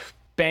 that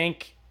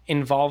bank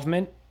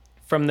involvement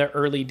from the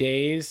early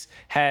days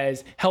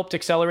has helped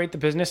accelerate the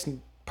business,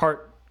 in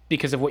part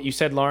because of what you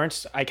said,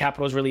 Lawrence.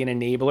 iCapital is really an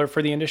enabler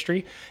for the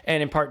industry.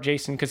 And in part,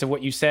 Jason, because of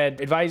what you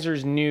said,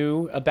 advisors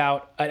knew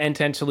about an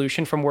end-to-end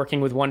solution from working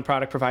with one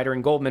product provider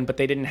in Goldman, but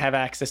they didn't have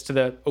access to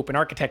the open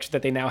architecture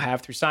that they now have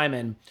through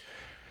Simon.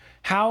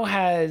 How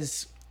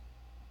has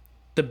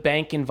the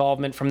bank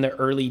involvement from the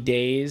early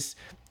days,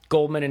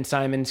 Goldman in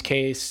Simon's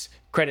case,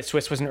 Credit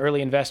Suisse was an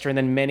early investor, and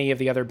then many of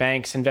the other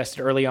banks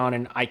invested early on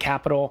in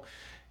iCapital,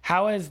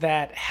 how has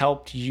that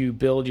helped you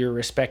build your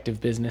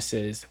respective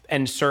businesses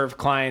and serve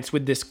clients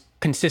with this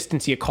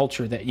consistency of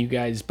culture that you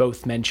guys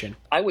both mentioned?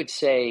 I would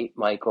say,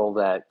 Michael,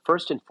 that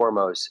first and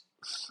foremost,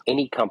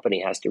 any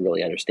company has to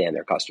really understand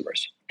their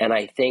customers. And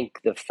I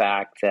think the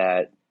fact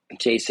that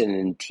Jason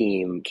and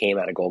team came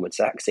out of Goldman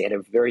Sachs, they had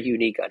a very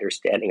unique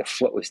understanding of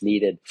what was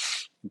needed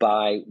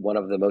by one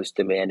of the most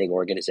demanding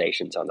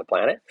organizations on the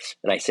planet.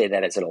 And I say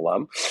that as an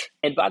alum.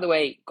 And by the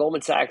way,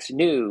 Goldman Sachs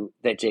knew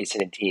that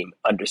Jason and team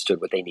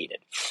understood what they needed.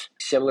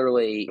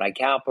 Similarly, at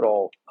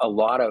iCapital, a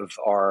lot of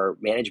our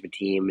management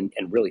team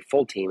and really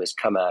full team has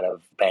come out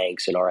of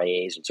banks and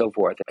RIAs and so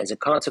forth. As a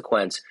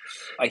consequence,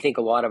 I think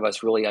a lot of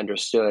us really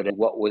understood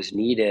what was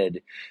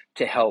needed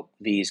to help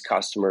these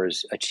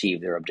customers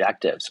achieve their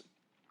objectives.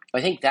 I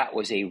think that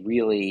was a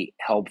really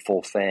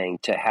helpful thing,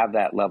 to have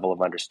that level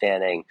of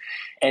understanding.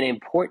 And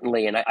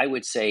importantly, and I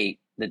would say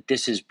that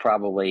this is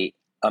probably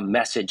a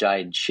message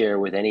I'd share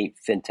with any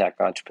fintech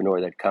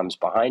entrepreneur that comes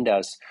behind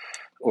us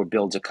or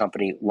builds a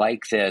company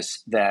like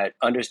this, that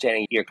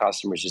understanding your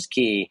customers is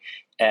key.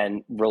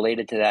 And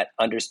related to that,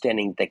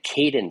 understanding the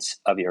cadence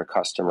of your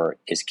customer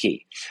is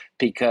key,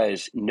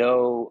 because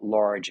no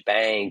large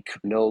bank,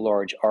 no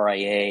large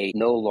RIA,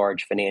 no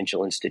large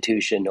financial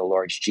institution, no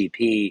large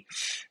GP,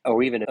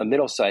 or even a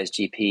middle-sized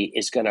GP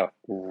is going to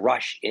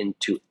rush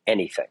into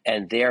anything.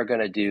 And they're going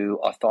to do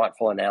a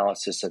thoughtful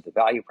analysis of the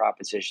value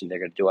proposition. They're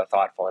going to do a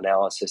thoughtful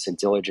analysis and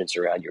diligence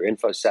around your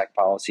InfoSec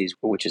policies,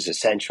 which is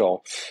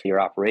essential,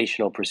 your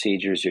operational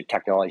procedures, your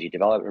technology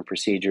development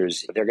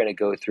procedures. They're going to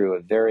go through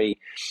a very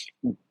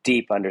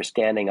deep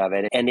understanding of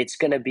it. And it's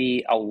going to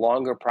be a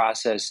longer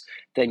process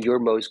than your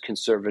most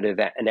conservative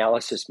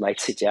analysis might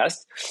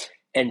suggest.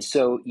 And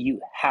so you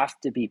have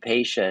to be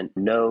patient.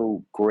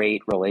 No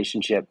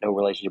relationship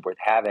worth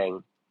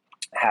having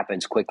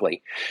happens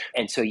quickly.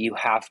 And so you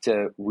have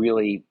to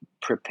really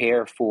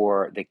prepare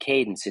for the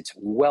cadence. It's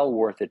well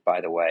worth it,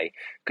 by the way,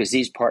 because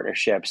these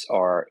partnerships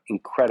are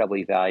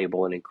incredibly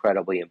valuable and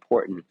incredibly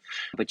important.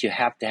 But you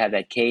have to have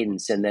that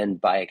cadence. And then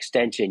by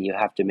extension, you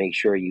have to make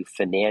sure you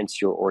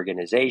finance your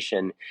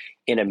organization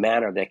in a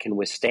manner that can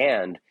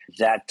withstand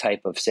that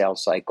type of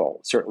sales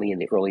cycle, certainly in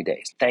the early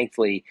days.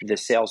 Thankfully, the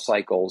sales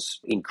cycles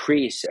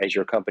increase as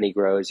your company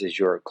grows, as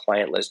your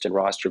client list and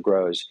roster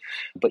grows,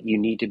 but you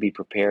need to be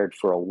prepared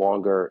for a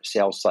longer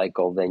sales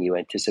cycle than you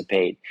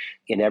anticipate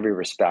in every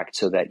respect,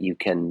 so that you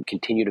can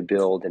continue to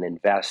build and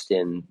invest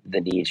in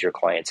the needs your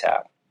clients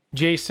have.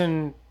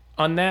 Jason,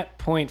 on that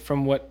point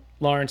from what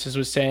Lawrence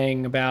was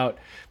saying about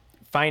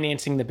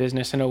financing the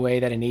business in a way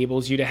that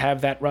enables you to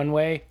have that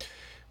runway,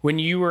 when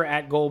you were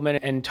at Goldman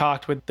and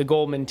talked with the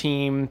Goldman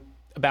team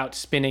about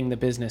spinning the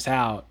business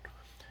out,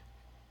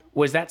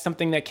 was that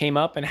something that came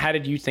up? And how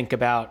did you think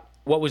about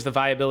what was the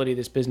viability of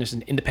this business,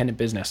 an independent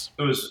business?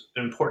 It was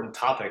an important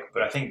topic,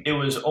 but I think it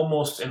was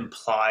almost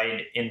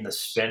implied in the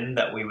spin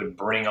that we would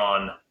bring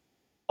on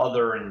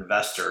other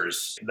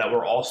investors that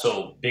were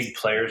also big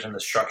players in the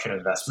structured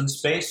investment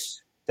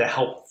space to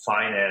help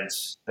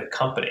finance the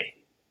company.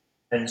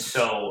 And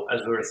so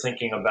as we were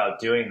thinking about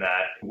doing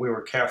that, we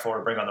were careful to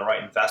bring on the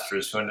right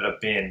investors who ended up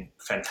being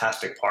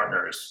fantastic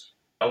partners.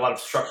 A lot of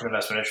structured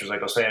investment issues, like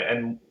I was saying.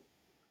 And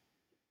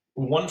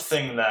one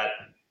thing that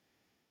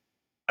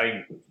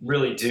I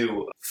really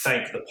do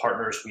thank the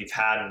partners we've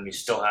had and we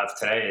still have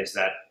today is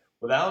that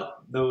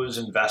without those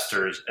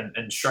investors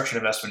and structured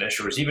investment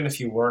issuers, even if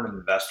you weren't an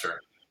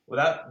investor,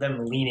 without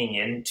them leaning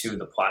into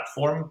the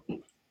platform,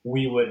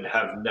 we would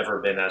have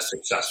never been as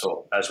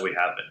successful as we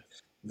have been.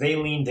 They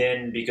leaned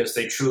in because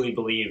they truly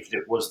believed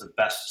it was the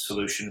best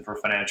solution for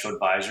financial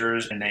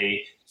advisors, and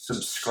they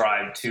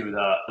subscribed to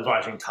the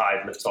rising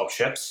tide lifts all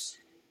ships,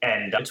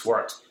 and it's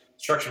worked.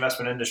 Structured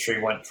investment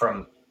industry went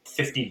from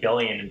 50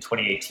 billion in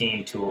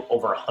 2018 to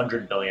over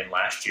 100 billion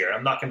last year.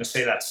 I'm not going to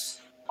say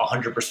that's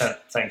 100%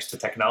 thanks to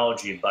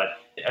technology, but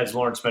as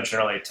Lawrence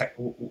mentioned earlier,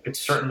 it's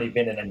certainly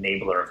been an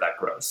enabler of that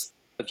growth.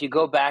 If you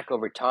go back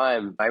over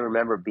time, I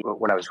remember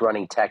when I was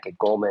running tech at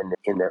Goldman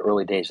in the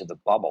early days of the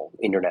bubble,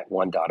 Internet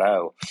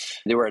 1.0,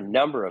 there were a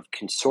number of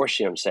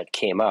consortiums that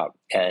came up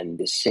and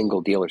the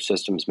single dealer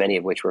systems, many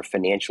of which were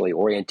financially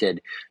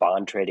oriented,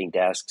 bond trading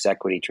desks,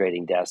 equity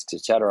trading desks,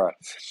 et cetera.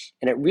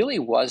 And it really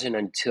wasn't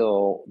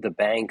until the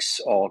banks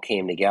all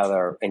came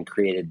together and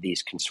created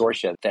these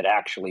consortia that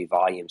actually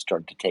volume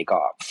started to take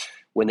off.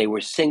 When they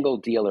were single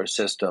dealer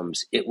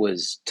systems, it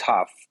was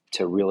tough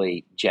to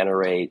really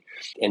generate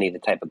any of the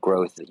type of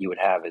growth that you would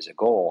have as a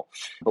goal.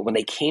 But when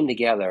they came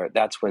together,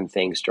 that's when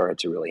things started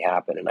to really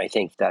happen. And I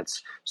think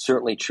that's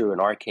certainly true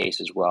in our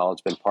case as well.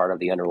 It's been part of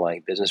the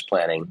underlying business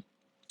planning.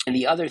 And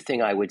the other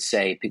thing I would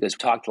say, because we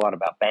talked a lot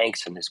about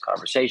banks in this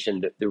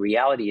conversation, the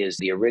reality is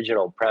the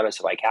original premise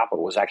of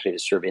iCapital was actually to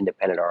serve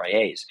independent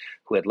RIAs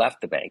who had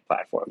left the bank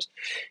platforms.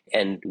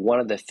 And one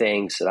of the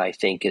things that I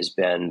think has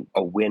been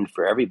a win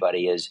for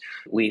everybody is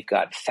we've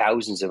got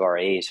thousands of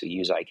RIAs who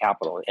use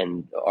iCapital,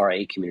 and the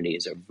RIA community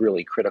is a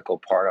really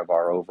critical part of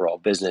our overall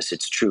business.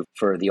 It's true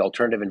for the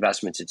alternative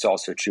investments. It's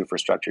also true for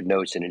structured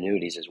notes and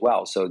annuities as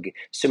well. So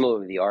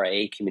similarly, the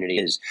RIA community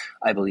is,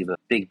 I believe, a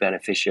big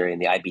beneficiary in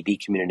the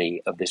IBD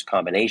community of this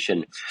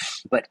combination.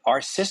 But our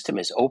system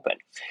is open.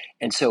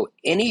 And so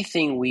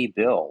anything we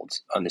build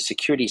on the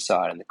security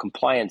side, on the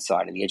compliance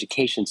side, and the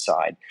education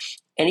side,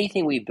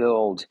 anything we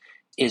build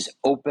is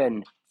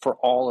open for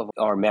all of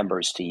our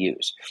members to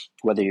use,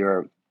 whether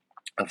you're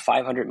a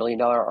 $500 million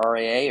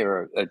RIA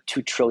or a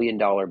 $2 trillion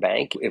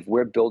bank. If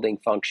we're building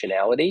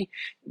functionality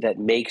that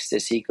makes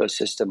this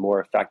ecosystem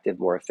more effective,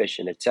 more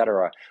efficient, et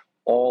cetera,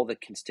 all the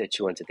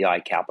constituents of the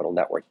iCapital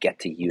network get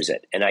to use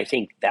it. And I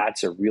think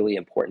that's a really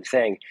important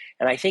thing.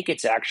 And I think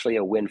it's actually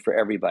a win for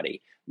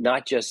everybody,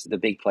 not just the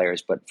big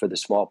players, but for the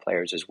small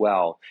players as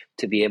well,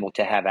 to be able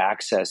to have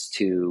access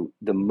to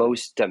the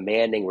most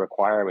demanding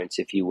requirements,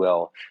 if you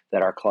will,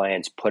 that our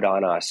clients put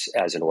on us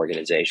as an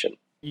organization.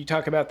 You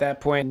talk about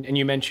that point, and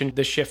you mentioned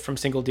the shift from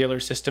single dealer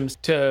systems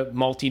to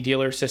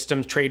multi-dealer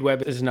systems.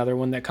 TradeWeb is another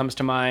one that comes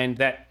to mind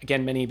that,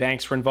 again, many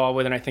banks were involved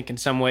with. And I think in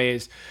some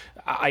ways,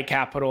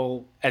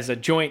 iCapital as a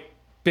joint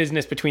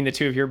business between the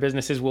two of your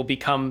businesses will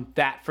become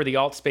that for the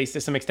alt space to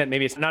some extent.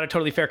 Maybe it's not a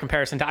totally fair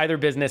comparison to either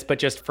business, but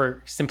just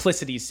for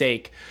simplicity's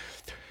sake.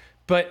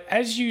 But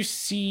as you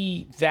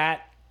see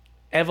that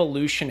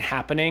evolution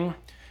happening,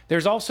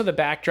 there's also the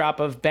backdrop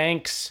of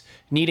banks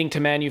needing to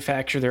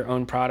manufacture their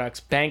own products,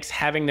 banks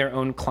having their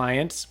own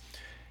clients.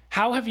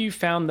 How have you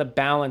found the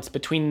balance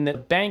between the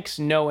banks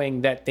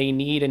knowing that they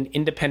need an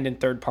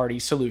independent third-party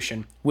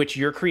solution, which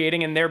you're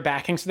creating and they're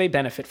backing so they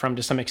benefit from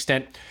to some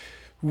extent,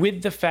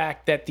 with the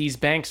fact that these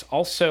banks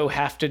also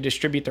have to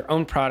distribute their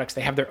own products,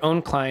 they have their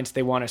own clients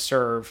they want to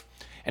serve?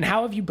 And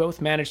how have you both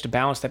managed to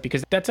balance that?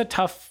 Because that's a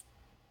tough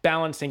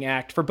balancing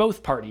act for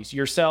both parties,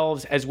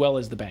 yourselves as well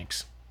as the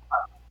banks.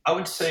 I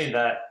would say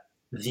that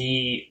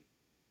the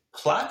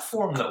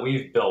platform that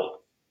we've built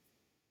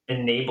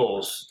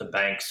enables the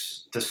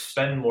banks to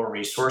spend more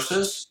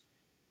resources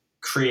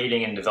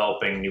creating and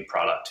developing new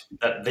product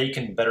that they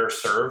can better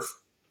serve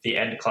the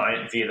end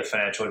client via the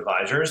financial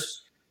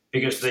advisors,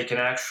 because they can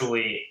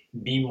actually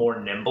be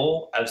more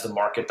nimble as the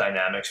market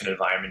dynamics and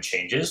environment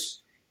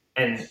changes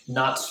and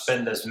not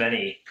spend as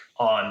many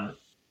on,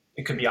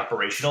 it could be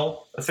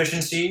operational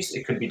efficiencies,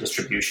 it could be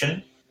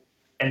distribution.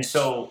 And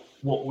so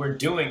what we're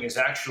doing is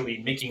actually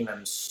making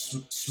them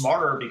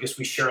smarter, because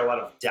we share a lot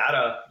of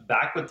data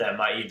back with them,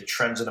 i.e. the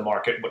trends in the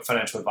market, what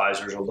financial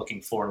advisors are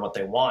looking for and what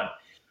they want.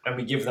 And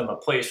we give them a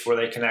place where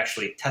they can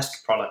actually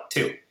test product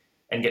too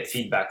and get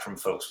feedback from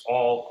folks,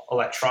 all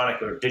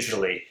electronically or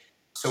digitally.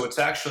 So it's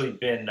actually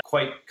been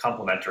quite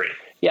complementary.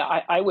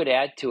 Yeah, I would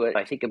add to it.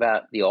 I think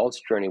about the alts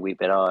journey we've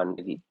been on.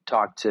 If you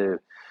talk to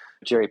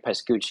Jerry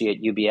Pascucci at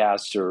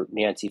UBS or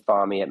Nancy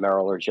Fahmy at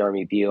Merrill or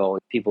Jeremy Beal,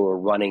 people who are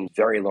running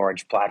very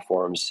large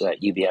platforms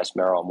at UBS,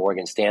 Merrill,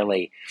 Morgan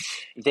Stanley,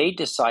 they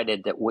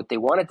decided that what they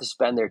wanted to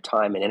spend their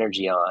time and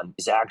energy on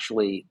is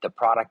actually the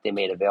product they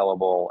made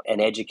available and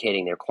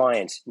educating their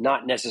clients,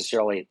 not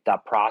necessarily the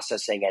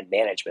processing and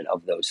management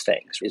of those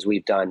things. As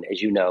we've done,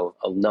 as you know,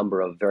 a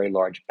number of very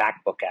large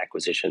backbook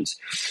acquisitions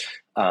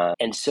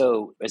And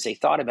so as they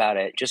thought about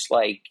it, just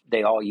like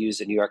they all use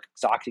the New York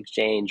Stock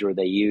Exchange or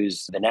they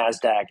use the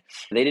NASDAQ,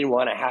 they didn't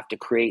want to have to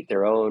create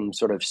their own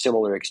sort of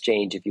similar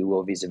exchange, if you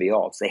will, vis-a-vis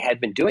alts. They had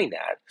been doing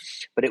that,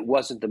 but it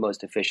wasn't the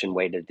most efficient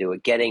way to do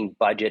it. Getting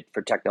budget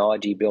for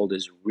technology build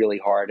is really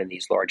hard in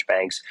these large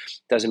banks.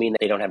 Doesn't mean that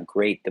they don't have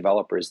great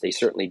developers. They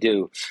certainly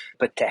do.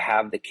 But to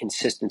have the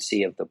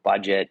consistency of the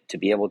budget, to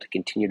be able to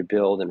continue to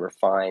build and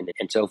refine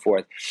and so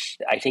forth,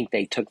 I think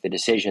they took the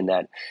decision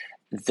that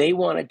they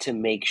wanted to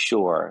make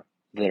sure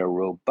that a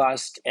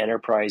robust,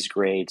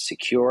 enterprise-grade,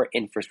 secure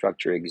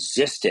infrastructure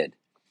existed,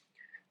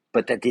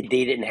 but that they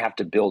didn't have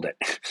to build it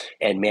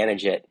and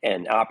manage it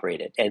and operate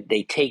it. And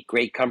they take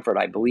great comfort,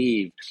 I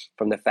believe,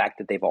 from the fact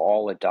that they've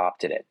all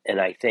adopted it. And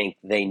I think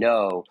they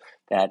know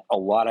that a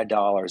lot of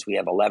dollars, we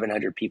have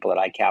 1,100 people at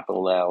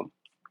iCapital now,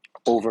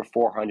 over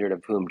 400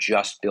 of whom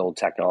just build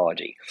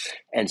technology.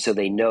 And so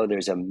they know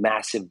there's a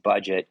massive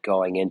budget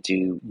going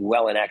into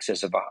well in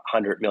excess of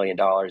 $100 million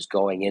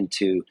going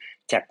into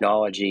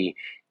technology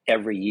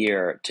every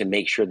year to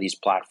make sure these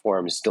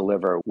platforms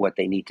deliver what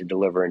they need to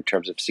deliver in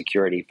terms of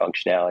security,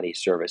 functionality,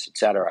 service, et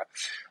cetera.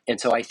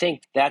 And so I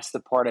think that's the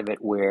part of it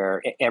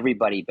where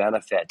everybody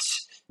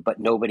benefits, but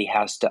nobody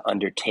has to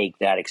undertake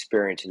that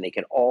experience, and they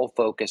can all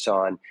focus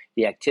on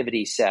the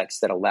activity sets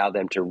that allow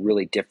them to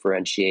really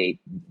differentiate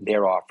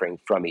their offering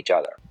from each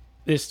other.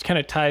 This kind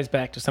of ties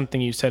back to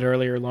something you said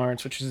earlier,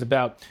 Lawrence, which is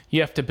about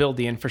you have to build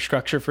the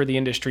infrastructure for the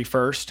industry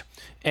first.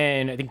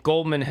 And I think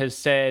Goldman has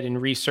said in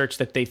research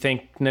that they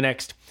think in the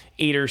next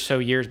 8 or so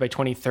years, by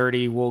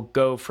 2030, we'll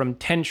go from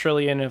 10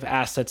 trillion of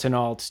assets in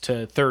alts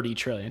to 30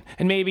 trillion.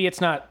 And maybe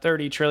it's not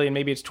 30 trillion,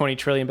 maybe it's 20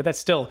 trillion, but that's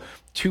still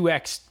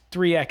 2x,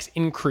 3x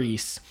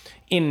increase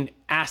in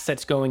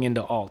assets going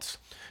into alts.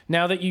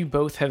 Now that you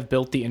both have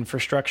built the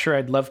infrastructure,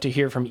 I'd love to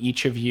hear from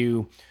each of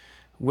you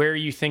where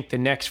you think the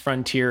next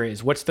frontier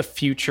is. What's the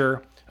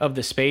future of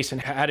the space, and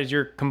how does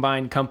your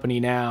combined company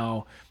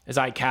now as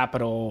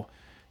iCapital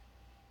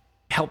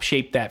help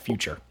shape that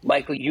future?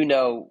 Michael, you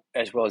know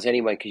as well as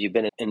anyone, because you've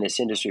been in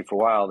this industry for a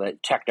while,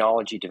 that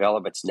technology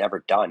development's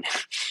never done.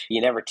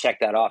 You never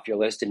check that off your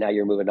list and now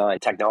you're moving on.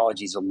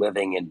 Technology is a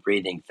living and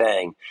breathing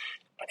thing.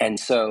 And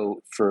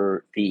so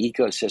for the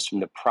ecosystem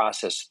to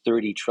process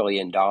 $30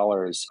 trillion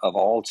of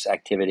alts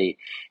activity,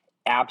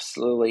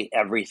 absolutely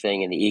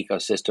everything in the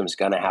ecosystem is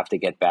going to have to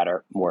get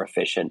better, more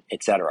efficient,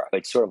 et cetera.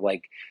 It's sort of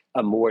like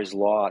a Moore's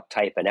Law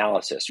type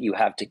analysis. You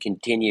have to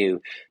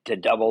continue to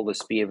double the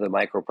speed of the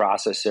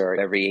microprocessor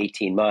every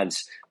 18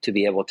 months to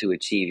be able to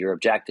achieve your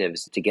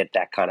objectives to get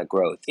that kind of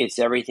growth. It's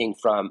everything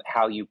from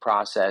how you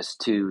process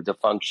to the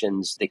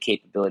functions, the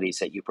capabilities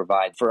that you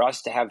provide. For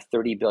us to have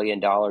 $30 billion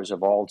of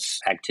alts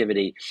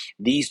activity,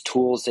 these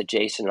tools that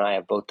Jason and I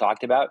have both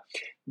talked about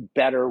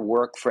better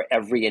work for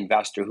every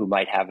investor who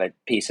might have a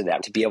piece of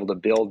that to be able to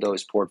build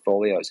those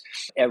portfolios.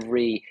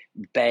 Every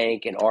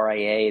bank and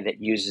RIA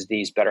that uses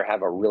these better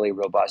have a really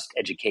robust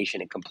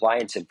education and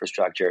compliance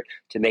infrastructure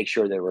to make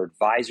sure their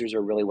advisors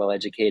are really well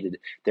educated,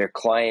 their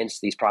clients,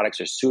 these products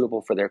are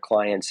suitable for their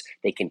clients.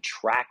 They can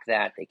track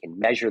that, they can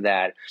measure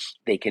that,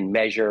 they can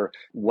measure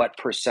what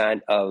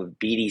percent of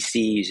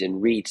BDCs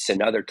and REITs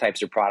and other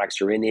types of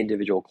products are in the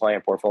individual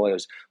client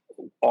portfolios,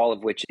 all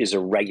of which is a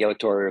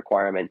regulatory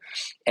requirement.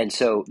 And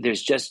so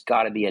there's just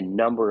got to be a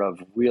number of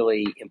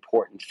really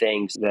important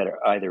things that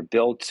are either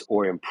built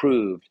or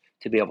improved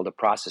to be able to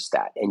process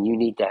that. And you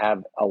need to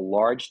have a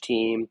large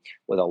team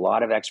with a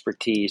lot of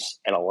expertise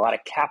and a lot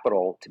of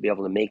capital to be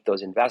able to make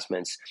those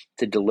investments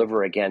to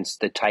deliver against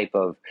the type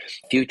of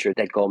future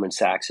that Goldman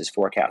Sachs is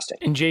forecasting.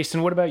 And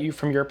Jason, what about you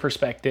from your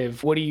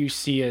perspective? What do you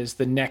see as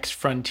the next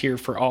frontier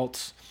for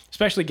alts,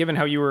 especially given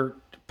how you were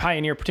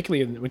pioneer,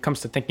 particularly when it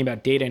comes to thinking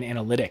about data and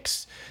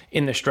analytics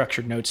in the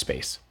structured note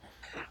space?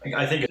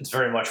 I think it's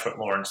very much what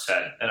Lauren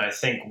said. And I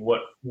think what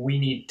we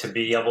need to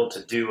be able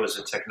to do as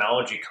a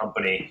technology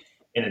company,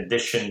 in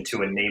addition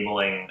to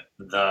enabling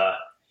the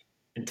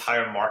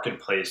entire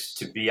marketplace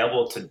to be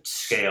able to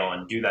scale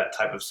and do that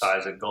type of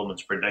size that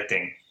Goldman's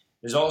predicting,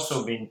 is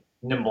also being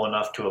nimble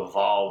enough to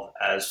evolve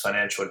as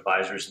financial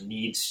advisors'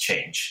 needs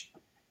change.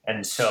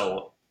 And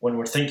so when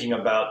we're thinking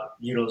about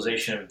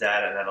utilization of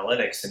data and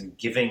analytics and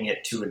giving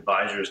it to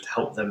advisors to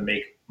help them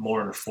make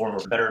more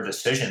informed, better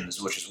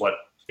decisions, which is what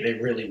they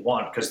really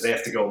want, because they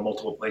have to go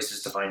multiple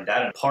places to find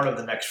data. Part of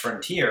the next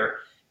frontier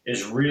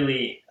is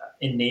really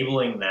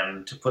enabling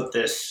them to put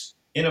this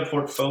in a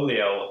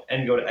portfolio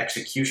and go to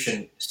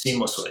execution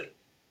seamlessly.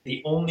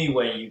 The only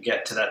way you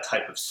get to that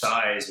type of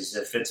size is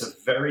if it's a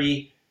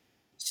very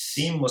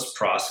seamless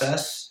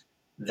process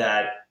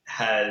that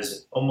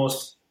has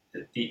almost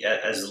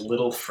as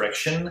little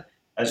friction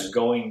as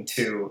going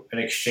to an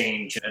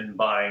exchange and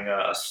buying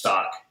a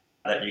stock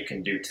that you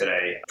can do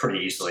today pretty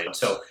easily.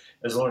 So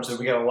as Lauren said,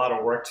 we got a lot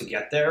of work to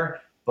get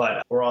there,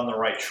 but we're on the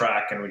right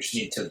track, and we just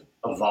need to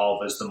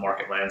evolve as the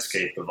market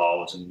landscape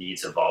evolves and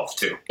needs evolve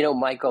too. You know,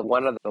 Michael,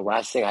 one of the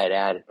last thing I'd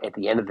add, at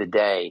the end of the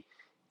day,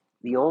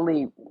 the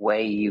only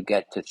way you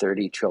get to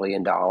 $30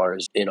 trillion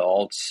in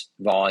alts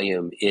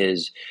volume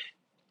is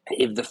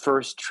if the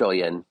first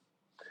trillion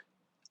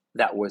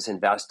that was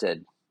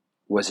invested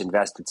was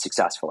invested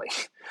successfully.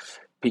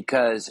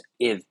 Because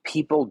if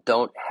people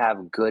don't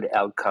have good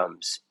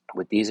outcomes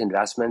with these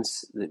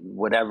investments,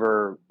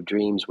 whatever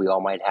dreams we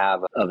all might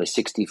have of a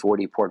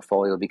 60-40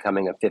 portfolio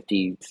becoming a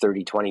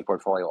 50-30-20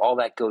 portfolio, all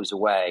that goes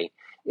away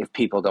if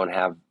people don't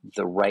have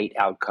the right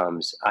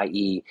outcomes,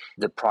 i.e.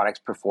 the products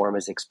perform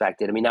as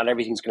expected. I mean, not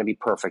everything's going to be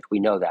perfect. We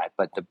know that,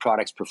 but the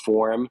products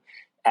perform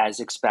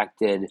as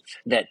expected,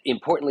 that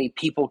importantly,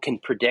 people can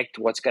predict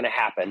what's going to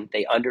happen.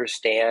 They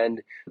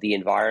understand the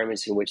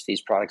environments in which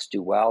these products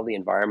do well, the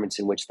environments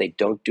in which they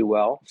don't do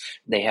well.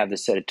 They have the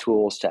set of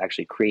tools to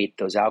actually create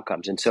those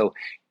outcomes. And so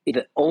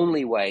the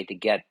only way to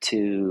get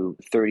to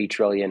 30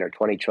 trillion or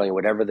 20 trillion,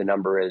 whatever the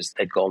number is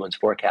that Goldman's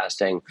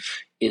forecasting,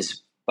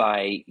 is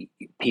by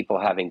people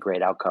having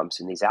great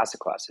outcomes in these asset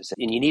classes.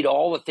 And you need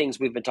all the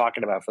things we've been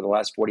talking about for the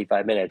last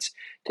 45 minutes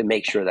to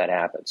make sure that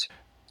happens.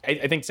 I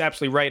think it's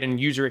absolutely right, and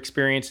user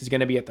experience is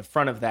going to be at the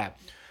front of that.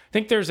 I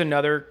think there's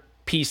another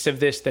piece of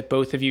this that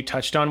both of you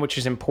touched on, which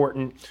is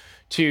important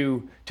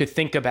to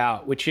think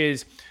about, which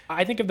is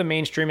I think of the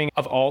mainstreaming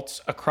of alts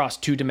across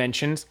two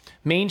dimensions.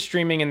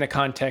 Mainstreaming in the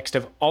context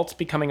of alts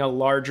becoming a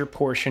larger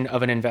portion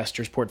of an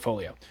investor's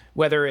portfolio,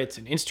 whether it's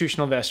an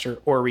institutional investor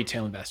or a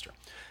retail investor.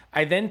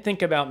 I then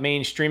think about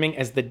mainstreaming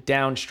as the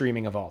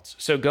downstreaming of alts.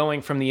 So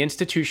going from the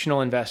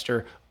institutional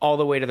investor all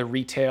the way to the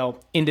retail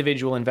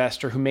individual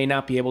investor who may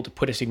not be able to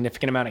put a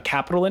significant amount of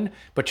capital in,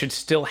 but should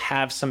still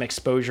have some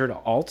exposure to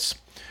alts.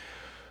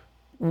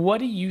 What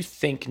do you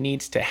think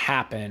needs to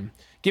happen,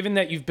 given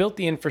that you've built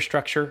the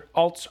infrastructure,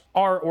 alts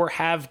are or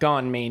have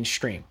gone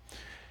mainstream?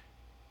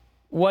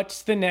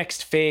 What's the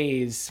next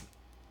phase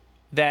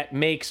that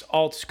makes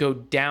alts go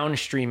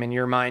downstream in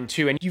your mind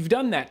too? And you've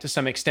done that to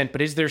some extent,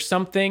 but is there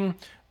something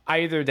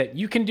either that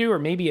you can do, or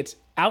maybe it's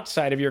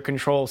outside of your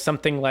control,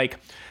 something like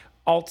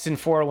alts in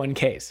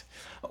 401ks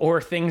or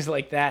things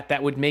like that,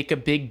 that would make a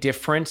big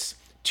difference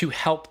to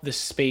help the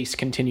space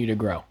continue to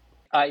grow?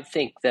 I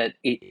think that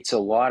it's a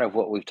lot of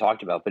what we've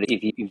talked about. But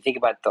if you think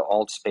about the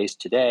alt space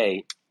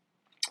today,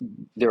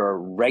 there are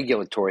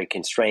regulatory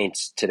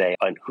constraints today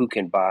on who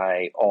can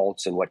buy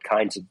alts and what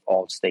kinds of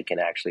alts they can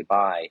actually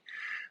buy.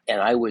 And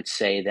I would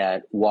say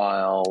that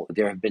while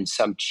there have been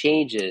some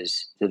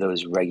changes to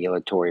those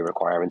regulatory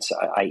requirements,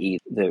 i.e.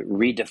 the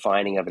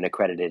redefining of an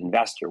accredited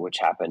investor, which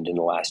happened in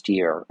the last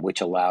year, which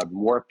allowed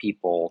more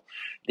people,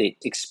 they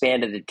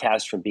expanded the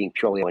test from being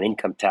purely an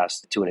income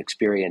test to an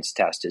experience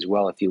test as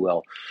well, if you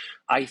will.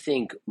 I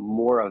think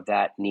more of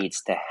that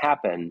needs to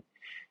happen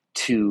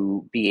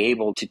to be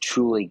able to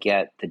truly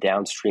get the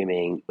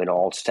downstreaming in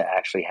alts to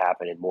actually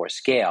happen in more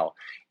scale.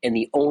 And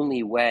the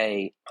only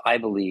way, I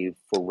believe,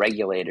 for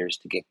regulators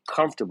to get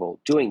comfortable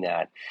doing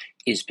that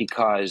is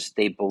because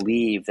they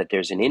believe that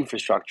there's an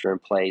infrastructure in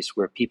place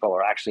where people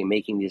are actually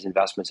making these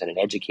investments in an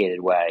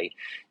educated way,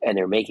 and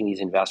they're making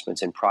these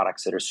investments in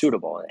products that are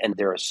suitable. And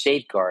there are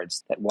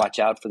safeguards that watch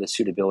out for the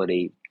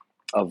suitability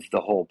of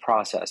the whole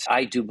process.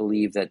 I do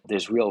believe that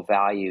there's real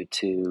value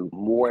to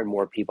more and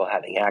more people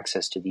having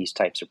access to these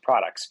types of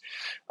products.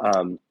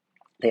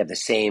 They have the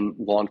same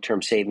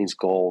long-term savings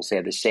goals. They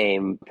have the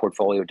same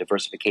portfolio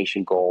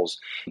diversification goals.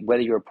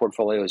 Whether your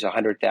portfolio is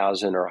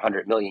 100,000 or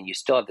 100 million, you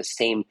still have the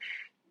same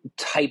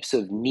types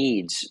of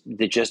needs,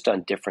 they're just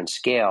on different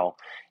scale.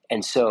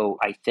 And so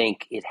I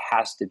think it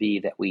has to be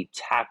that we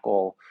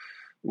tackle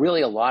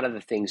really a lot of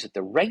the things that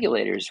the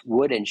regulators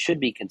would and should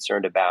be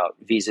concerned about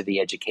vis-a-vis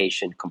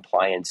education,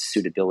 compliance,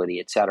 suitability,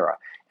 et cetera.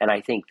 And I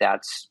think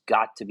that's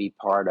got to be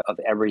part of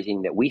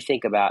everything that we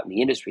think about and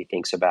the industry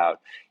thinks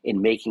about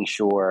in making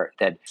sure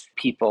that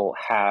people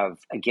have,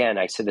 again,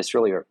 I said this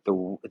earlier,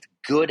 the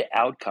good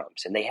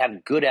outcomes. And they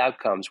have good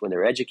outcomes when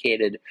they're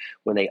educated,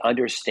 when they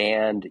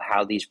understand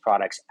how these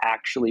products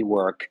actually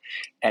work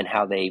and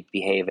how they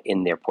behave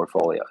in their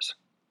portfolios.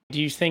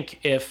 Do you think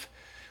if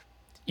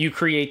you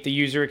create the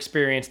user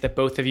experience that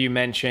both of you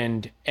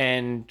mentioned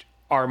and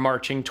are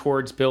marching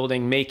towards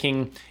building,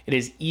 making it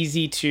as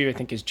easy to, I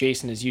think as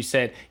Jason, as you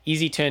said,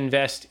 easy to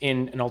invest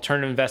in an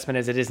alternative investment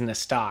as it is in a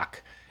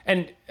stock.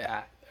 And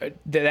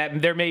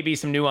that there may be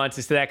some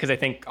nuances to that because I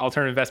think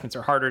alternative investments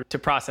are harder to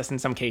process in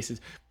some cases.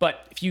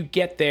 But if you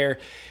get there,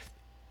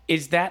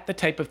 is that the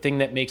type of thing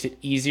that makes it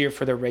easier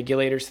for the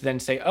regulators to then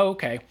say, oh,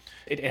 okay,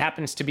 it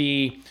happens to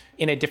be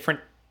in a different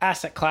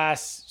asset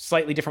class,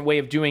 slightly different way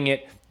of doing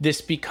it.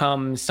 This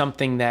becomes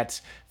something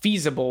that's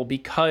feasible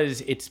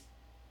because it's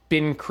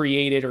been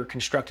created or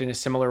constructed in a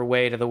similar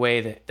way to the way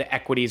that the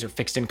equities or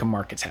fixed income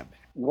markets have been?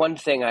 One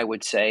thing I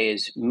would say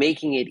is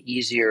making it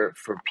easier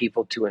for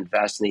people to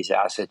invest in these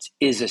assets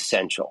is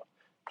essential.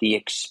 The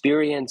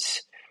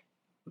experience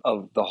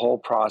of the whole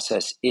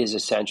process is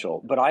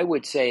essential. But I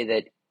would say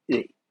that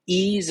the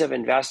ease of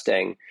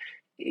investing,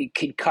 it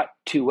could cut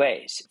two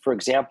ways. For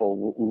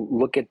example,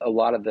 look at a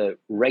lot of the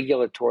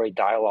regulatory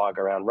dialogue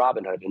around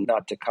Robinhood, and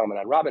not to comment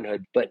on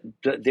Robinhood, but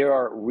there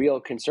are real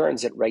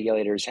concerns that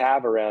regulators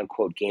have around,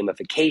 quote,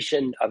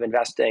 gamification of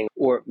investing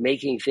or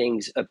making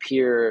things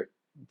appear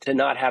to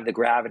not have the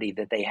gravity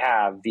that they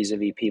have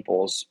vis-a-vis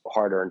people's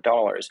hard-earned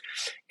dollars.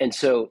 And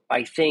so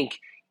I think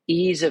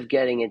ease of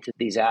getting into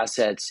these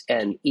assets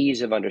and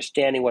ease of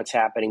understanding what's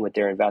happening with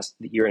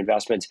your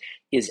investments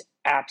is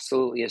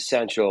absolutely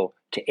essential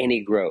to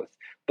any growth,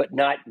 but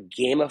not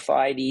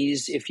gamified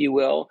ease, if you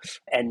will,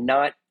 and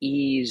not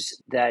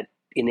ease that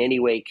in any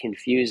way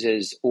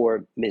confuses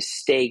or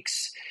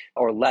mistakes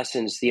or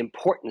lessens the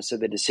importance of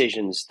the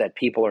decisions that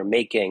people are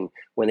making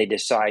when they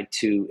decide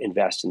to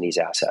invest in these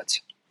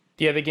assets.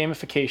 Yeah, the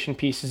gamification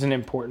piece is an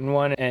important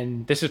one.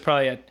 And this is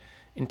probably an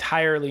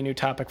entirely new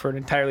topic for an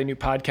entirely new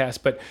podcast.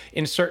 But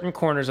in certain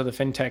corners of the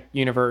fintech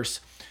universe,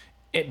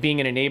 it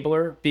being an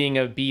enabler, being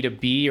a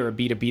B2B or a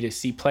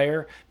B2B2C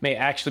player may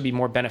actually be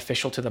more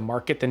beneficial to the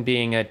market than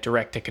being a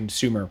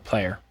direct-to-consumer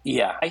player.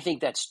 Yeah, I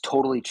think that's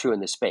totally true in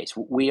this space.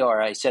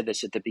 I said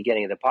this at the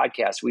beginning of the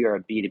podcast, we are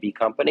a B2B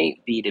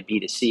company,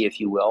 B2B2C, if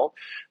you will.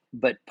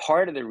 But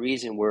part of the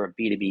reason we're a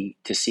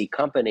B2B2C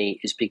company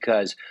is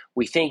because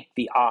we think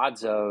the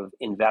odds of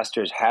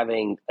investors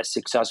having a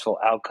successful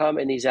outcome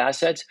in these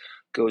assets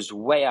goes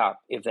way up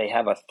if they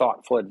have a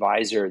thoughtful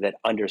advisor that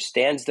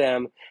understands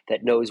them,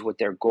 that knows what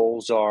their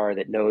goals are,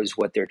 that knows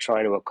what they're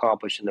trying to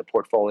accomplish in the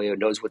portfolio,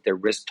 knows what their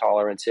risk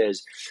tolerance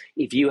is.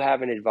 If you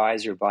have an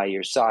advisor by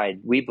your side,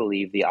 we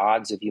believe the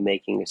odds of you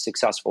making a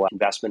successful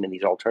investment in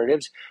these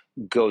alternatives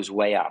goes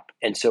way up.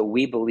 And so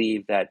we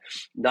believe that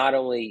not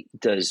only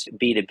does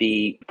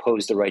B2B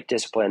pose the right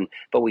discipline,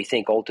 but we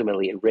think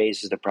ultimately it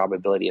raises the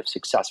probability of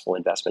successful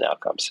investment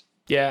outcomes.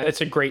 Yeah, that's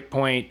a great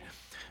point.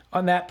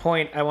 On that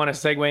point, I want to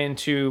segue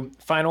into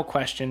final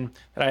question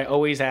that I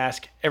always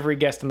ask every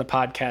guest on the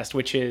podcast,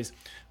 which is,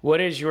 what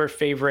is your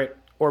favorite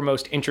or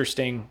most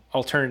interesting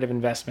alternative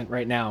investment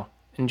right now?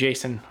 And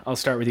Jason, I'll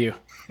start with you.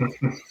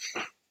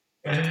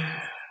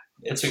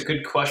 It's a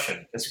good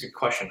question.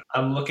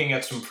 I'm looking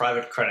at some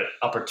private credit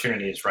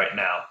opportunities right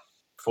now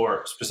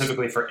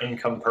specifically for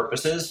income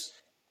purposes,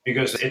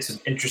 because it's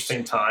an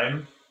interesting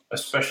time,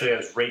 especially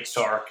as rates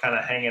are kind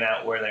of hanging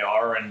out where they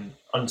are and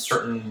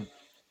uncertain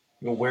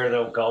where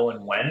they'll go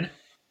and when.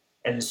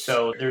 And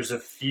so there's a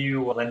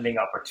few lending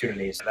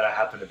opportunities that I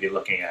happen to be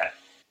looking at.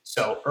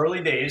 So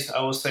early days,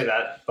 I will say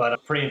that,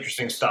 but pretty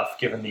interesting stuff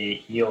given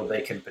the yield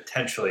they can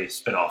potentially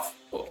spin off.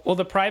 Well,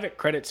 the private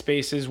credit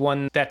space is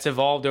one that's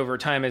evolved over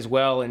time as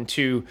well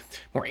into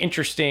more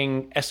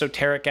interesting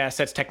esoteric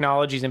assets.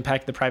 Technologies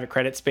impact the private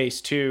credit space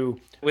too.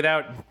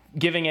 Without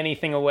giving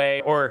anything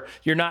away, or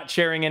you're not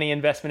sharing any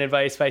investment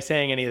advice by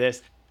saying any of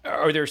this,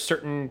 are there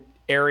certain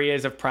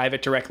areas of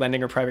private direct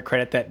lending or private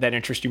credit that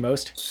interest you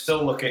most?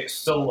 Still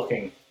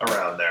looking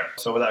around there.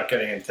 So without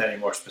getting into any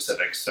more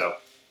specifics, so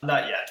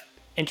not yet.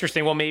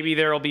 Interesting. Well, maybe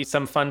there will be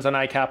some funds on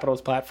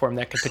iCapital's platform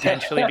that could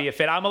potentially be a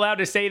fit. I'm allowed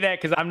to say that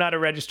because I'm not a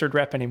registered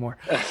rep anymore.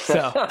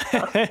 So,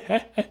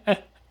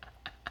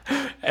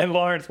 and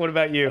Lawrence, what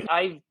about you?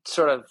 I've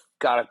sort of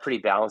got a pretty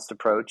balanced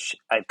approach.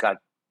 I've got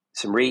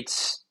some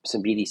REITs,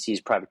 some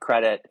BDCs, private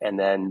credit, and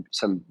then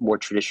some more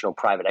traditional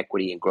private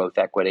equity and growth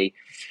equity.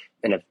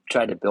 And I've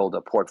tried to build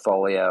a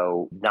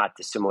portfolio not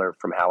dissimilar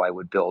from how I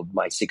would build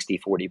my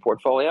 60-40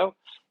 portfolio.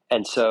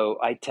 And so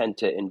I tend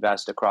to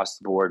invest across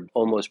the board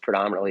almost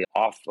predominantly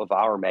off of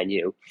our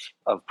menu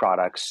of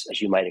products,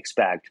 as you might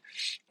expect.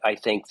 I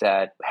think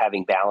that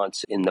having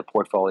balance in the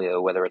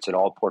portfolio, whether it's an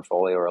alt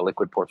portfolio or a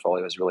liquid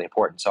portfolio, is really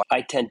important. So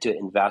I tend to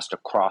invest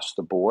across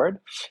the board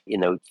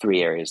in those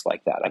three areas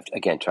like that. I've,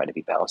 again, tried to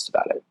be balanced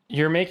about it.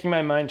 You're making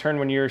my mind turn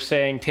when you're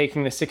saying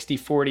taking the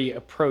 60-40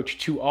 approach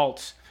to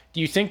alts.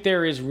 Do you think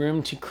there is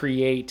room to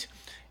create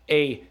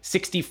a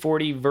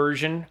 60-40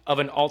 version of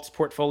an alts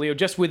portfolio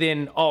just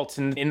within alts,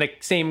 and in the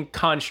same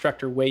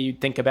construct or way you'd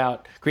think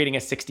about creating a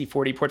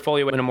 60-40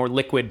 portfolio in a more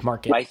liquid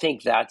market? I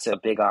think that's a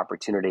big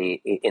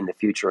opportunity in the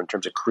future in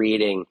terms of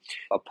creating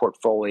a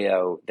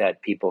portfolio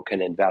that people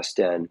can invest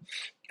in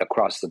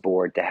across the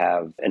board to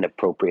have an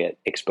appropriate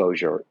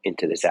exposure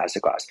into this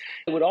asset class.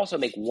 I would also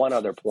make one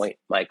other point,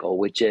 Michael,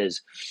 which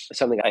is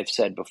something I've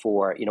said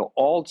before.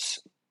 Alts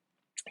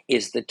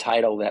is the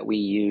title that we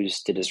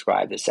use to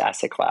describe this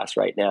asset class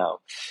right now.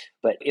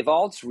 But if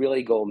alts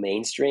really go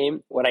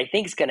mainstream, what I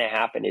think is going to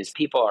happen is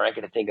people aren't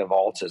going to think of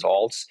alts as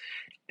alts.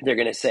 They're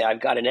going to say,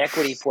 I've got an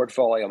equity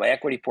portfolio. My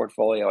equity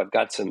portfolio, I've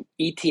got some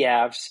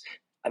ETFs,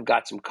 I've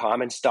got some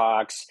common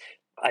stocks,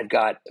 I've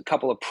got a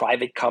couple of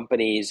private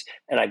companies,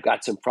 and I've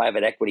got some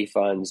private equity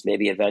funds,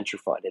 maybe a venture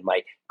fund. And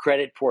my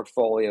credit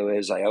portfolio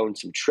is I own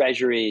some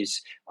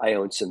treasuries, I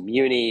own some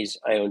munis,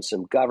 I own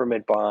some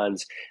government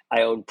bonds,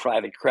 I own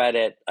private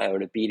credit, I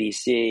own a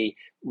BDC,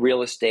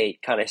 real estate,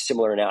 kind of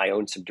similar now. I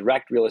own some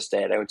direct real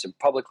estate, I own some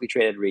publicly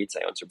traded REITs,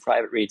 I own some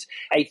private REITs.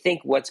 I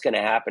think what's going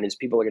to happen is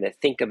people are going to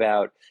think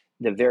about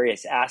the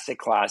various asset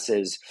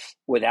classes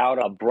without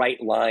a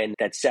bright line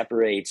that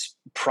separates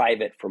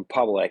private from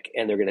public.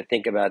 And they're going to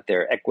think about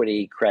their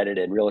equity, credit,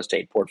 and real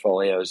estate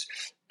portfolios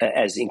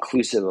as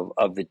inclusive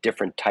of the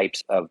different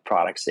types of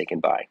products they can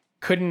buy.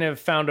 Couldn't have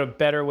found a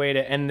better way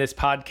to end this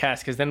podcast,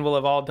 because then we'll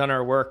have all done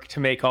our work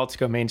to make alts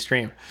go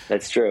mainstream.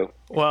 That's true.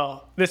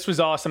 Well, this was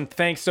awesome.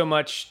 Thanks so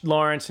much,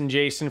 Lawrence and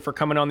Jason, for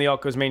coming on the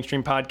Alt Goes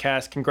Mainstream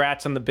podcast.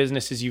 Congrats on the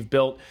businesses you've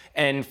built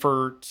and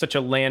for such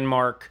a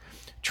landmark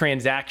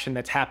transaction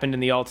that's happened in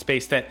the alt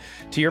space that,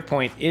 to your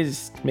point,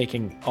 is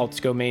making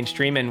alts go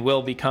mainstream and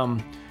will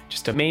become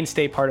just a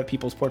mainstay part of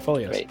people's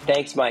portfolios. Great.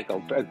 Thanks,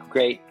 Michael.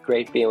 Great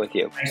being with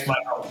you. Thanks,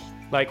 Michael.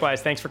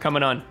 Likewise. Thanks for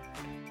coming on.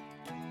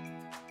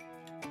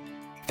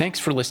 Thanks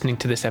for listening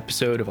to this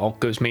episode of Alt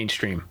Goes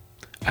Mainstream.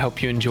 I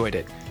hope you enjoyed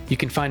it. You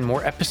can find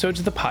more episodes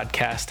of the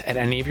podcast at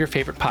any of your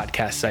favorite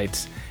podcast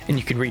sites, and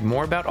you can read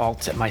more about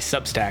alts at my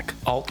Substack,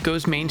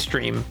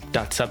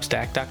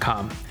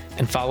 altgoesmainstream.substack.com,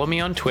 and follow me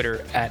on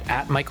Twitter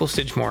at Michael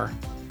Sidgmore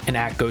and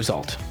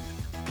 @GoesAlt.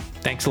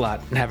 Thanks a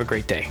lot, and have a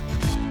great day.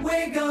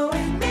 We're going